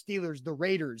Packers, the Steelers, the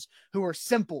Raiders, who are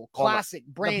simple, classic,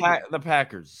 branded. The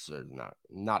Packers are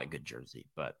not a good jersey,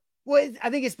 but. Well, I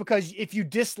think it's because if you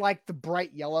dislike the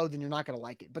bright yellow, then you're not going to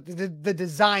like it. But the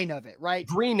design of it, right?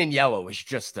 Green and yellow is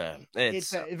just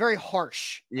it's very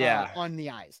harsh on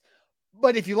the eyes.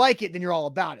 But if you like it, then you're all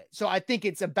about it. So I think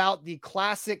it's about the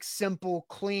classic, simple,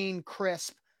 clean,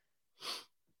 crisp,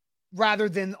 rather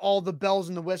than all the bells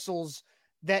and the whistles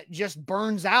that just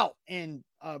burns out in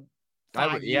a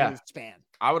 5 year span.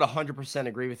 I would 100%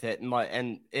 agree with it.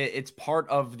 And it's part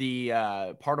of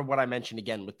what I mentioned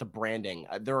again with the branding.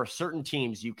 There are certain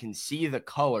teams you can see the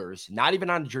colors, not even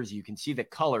on a jersey. You can see the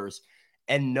colors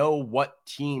and know what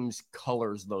team's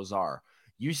colors those are.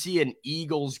 You see an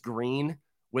Eagles green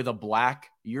with a black,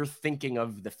 you're thinking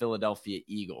of the Philadelphia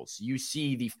Eagles. You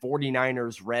see the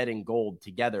 49ers red and gold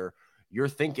together, you're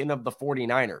thinking of the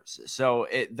 49ers. So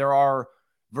there are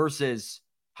versus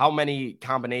how many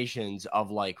combinations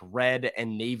of like red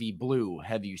and navy blue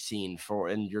have you seen for,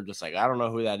 and you're just like, I don't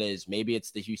know who that is. Maybe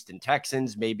it's the Houston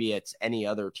Texans. Maybe it's any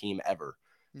other team ever.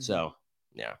 Mm-hmm. So,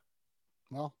 yeah.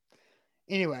 Well,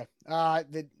 anyway,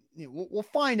 we'll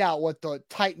find out what the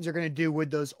Titans are going to do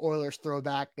with those Oilers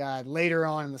throwback later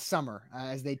on in the summer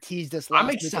as they teased us last week.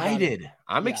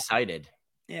 I'm excited.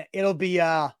 Yeah, it'll be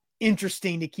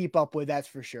interesting to keep up with, that's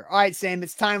for sure. All right, Sam,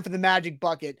 it's time for the Magic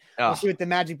Bucket. We'll see what the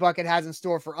Magic Bucket has in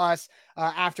store for us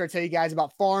after I tell you guys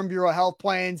about Farm Bureau Health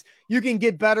Plans. You can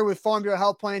get better with Farm Bureau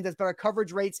Health Plans. That's better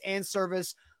coverage, rates, and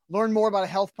service. Learn more about a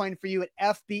health plan for you at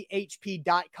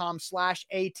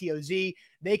fbhp.com/ATOZ.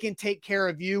 They can take care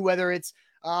of you, whether it's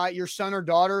your son or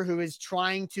daughter who is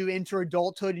trying to enter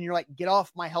adulthood and you're like, get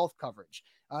off my health coverage.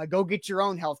 Go get your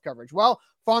own health coverage. Well,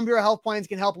 Farm Bureau Health Plans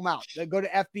can help them out. Go to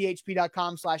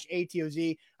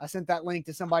fbhp.com/ATOZ. I sent that link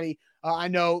to somebody I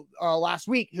know last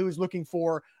week who was looking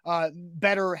for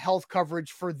better health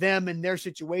coverage for them and their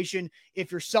situation.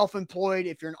 If you're self-employed,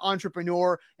 if you're an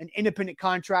entrepreneur, an independent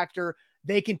contractor,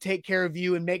 they can take care of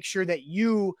you and make sure that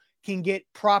you can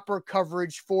get proper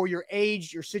coverage for your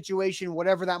age, your situation,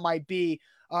 whatever that might be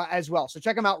as well. So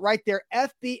check them out right there,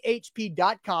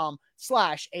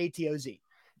 fbhp.com/ATOZ.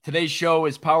 Today's show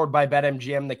is powered by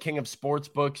BetMGM, the king of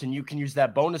sportsbooks, and you can use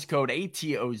that bonus code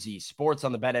ATOZ Sports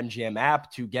on the BetMGM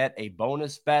app to get a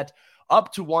bonus bet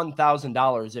up to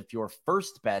 $1,000 if your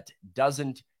first bet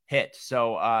doesn't hit.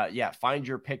 So, find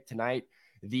your pick tonight.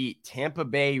 The Tampa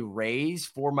Bay Rays,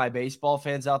 for my baseball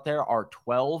fans out there, are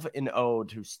 12-0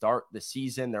 to start the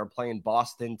season. They're playing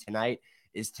Boston tonight.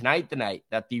 Is tonight the night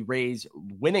that the Rays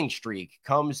winning streak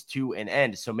comes to an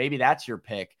end? So maybe that's your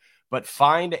pick. But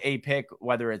find a pick,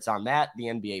 whether it's on that, the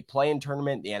NBA play-in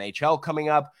tournament, the NHL coming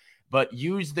up, but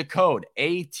use the code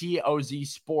ATOZ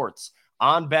Sports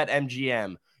on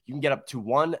BetMGM. You can get up to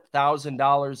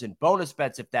 $1,000 in bonus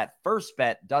bets if that first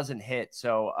bet doesn't hit.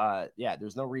 So,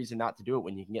 there's no reason not to do it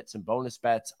when you can get some bonus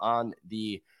bets on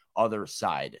the other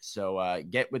side. So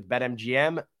get with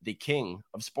BetMGM, the king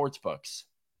of sportsbooks.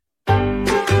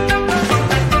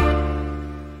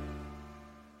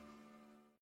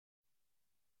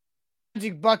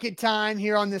 Magic Bucket time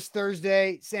here on this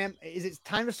Thursday. Sam, is it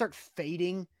time to start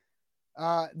fading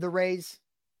the Rays?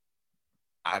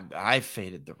 I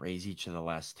faded the Rays each of the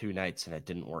last 2 nights and it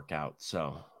didn't work out.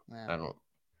 So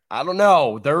I don't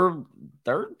know. They're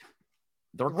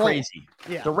crazy.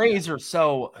 Yeah, the Rays are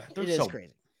so crazy.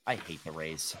 I hate the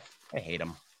Rays. I hate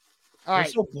them. They're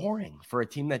so boring for a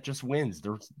team that just wins.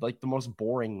 They're like the most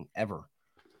boring ever.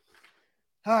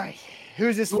 All right.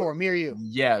 Who's this for? Me or you?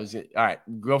 Yeah. All right.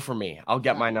 Go for me. I'll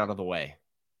get mine out of the way.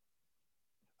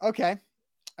 Okay.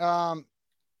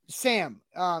 Sam,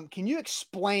 can you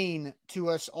explain to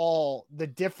us all the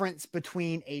difference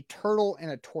between a turtle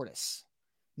and a tortoise?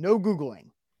 No Googling.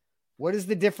 What is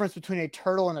the difference between a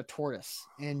turtle and a tortoise,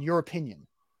 in your opinion?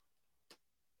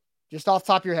 Just off the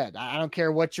top of your head. I don't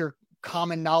care what your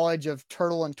common knowledge of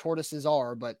turtle and tortoises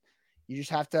are, but you just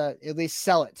have to at least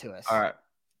sell it to us. All right.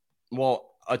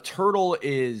 Well, a turtle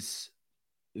is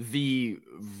the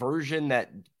version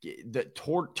that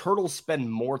turtles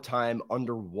spend more time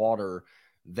underwater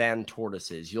than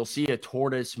tortoises. You'll see a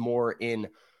tortoise more in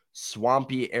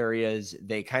swampy areas.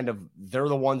 They're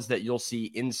the ones that you'll see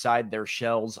inside their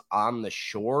shells on the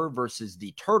shore, versus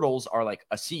the turtles are like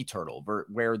a sea turtle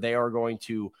where they are going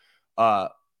to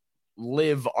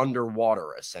live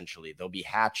underwater. Essentially, they'll be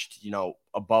hatched,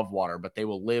 above water, but they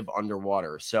will live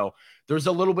underwater. So there's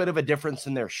a little bit of a difference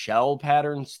in their shell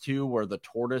patterns too, where the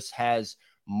tortoise has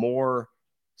more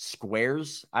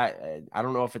squares. I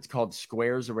don't know if it's called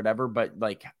squares or whatever, but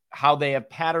like how they have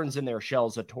patterns in their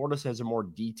shells, a tortoise has a more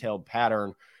detailed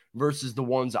pattern, versus the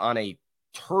ones on a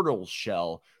turtle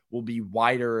shell will be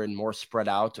wider and more spread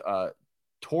out.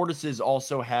 Tortoises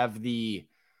also have the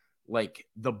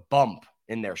bump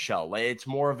in their shell. It's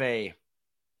more of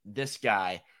this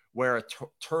guy, where a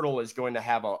turtle is going to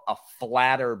have a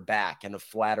flatter back and a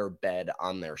flatter bed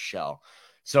on their shell.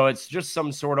 So it's just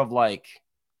some sort of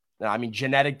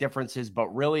genetic differences, but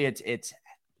really it's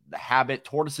the habit.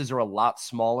 Tortoises are a lot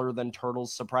smaller than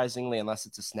turtles, surprisingly, unless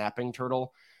it's a snapping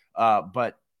turtle.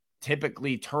 But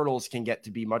typically turtles can get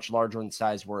to be much larger in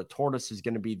size, where a tortoise is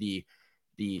going to be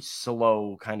the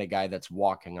slow kind of guy that's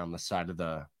walking on the side of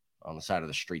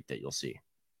the street that you'll see.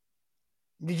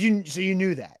 So you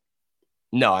knew that?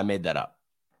 No, I made that up.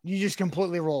 You just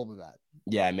completely rolled with that?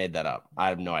 Yeah, I made that up. I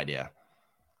have no idea.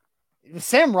 Was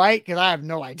Sam right? Because I have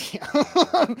no idea.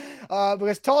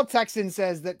 Because Tall Texan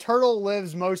says that turtle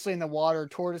lives mostly in the water,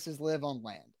 tortoises live on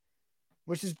land,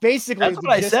 which is basically that's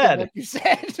what I said. What you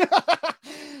said.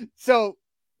 So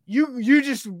you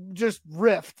just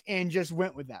riffed and just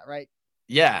went with that, right?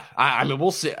 Yeah, I mean,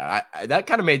 we'll see. That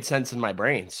kind of made sense in my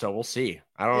brain, so we'll see.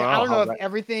 I don't know if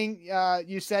everything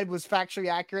you said was factually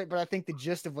accurate, but I think the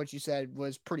gist of what you said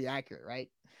was pretty accurate, right?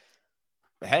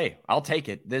 Hey, I'll take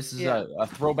it. This is a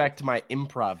throwback to my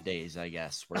improv days, I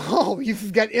guess. Oh,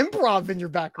 you've got improv in your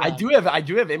background. I do have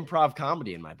improv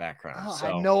comedy in my background. Oh, so.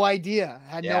 I had no idea.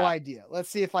 No idea. Let's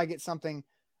see if I get something.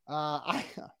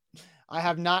 I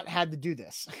have not had to do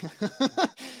this.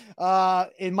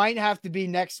 It might have to be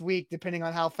next week, depending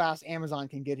on how fast Amazon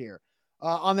can get here.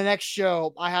 On the next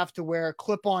show, I have to wear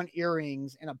clip-on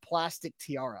earrings and a plastic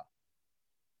tiara.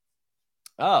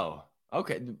 Oh,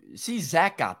 okay. See,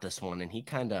 Zach got this one, and he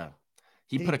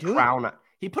put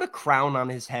a crown on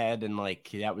his head, and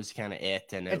that was kind of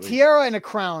it. And tiara and a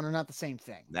crown are not the same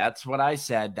thing. That's what I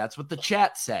said. That's what the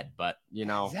chat said. But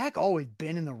Zach always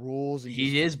been in the rules.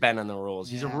 He is bending the rules.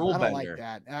 He's a rule bender. I don't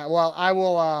like that. Well,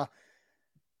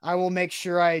 I will make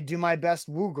sure I do my best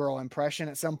woo girl impression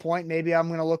at some point. Maybe I'm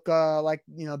gonna look like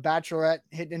Bachelorette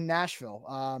hitting in Nashville.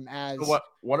 So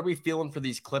what are we feeling for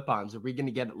these clip-ons? Are we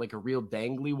gonna get a real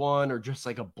dangly one, or just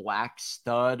like a black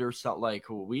stud or something?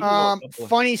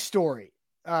 Funny story.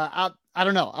 I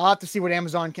don't know. I'll have to see what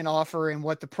Amazon can offer and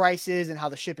what the price is and how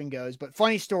the shipping goes. But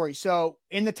funny story. So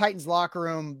in the Titans locker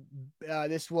room,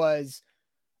 this was,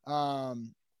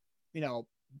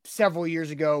 several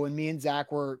years ago when me and Zach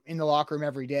were in the locker room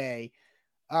every day.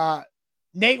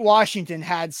 Nate Washington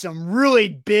had some really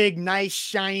big, nice,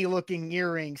 shiny looking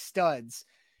earring studs.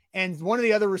 And one of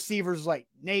the other receivers was like,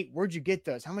 Nate, where'd you get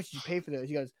those? How much did you pay for those?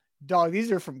 He goes, dog,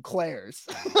 these are from Claire's.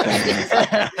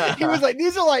 He was like,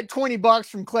 these are like $20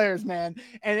 from Claire's, man.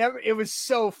 And it was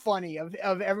so funny of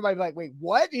everybody like, wait,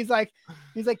 what? He's like,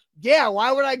 yeah,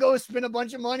 why would I go spend a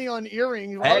bunch of money on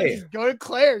earrings? Why don't you just go to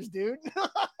Claire's, dude? It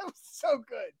was so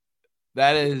good.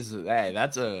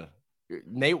 That's a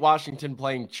Nate Washington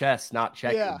playing chess, not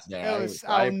checkers. Yeah,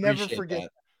 I'll never forget.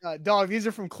 Dog, these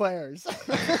are from Claire's.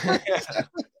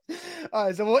 All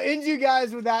right, so we'll end you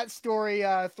guys with that story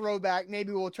throwback.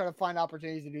 Maybe we'll try to find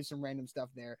opportunities to do some random stuff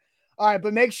there. All right,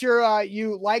 but make sure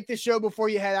you like the show before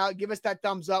you head out. Give us that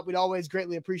thumbs up. We'd always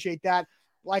greatly appreciate that.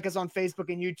 Like us on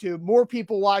Facebook and YouTube. More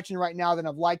people watching right now than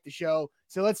have liked the show,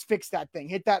 so let's fix that thing.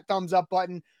 Hit that thumbs up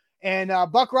button. And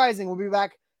Buck Rising will be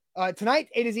back tonight,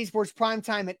 A to Z Sports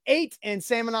Primetime at 8, and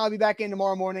Sam and I will be back in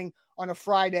tomorrow morning on a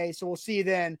Friday, so we'll see you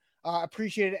then.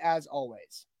 Appreciate it as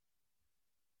always.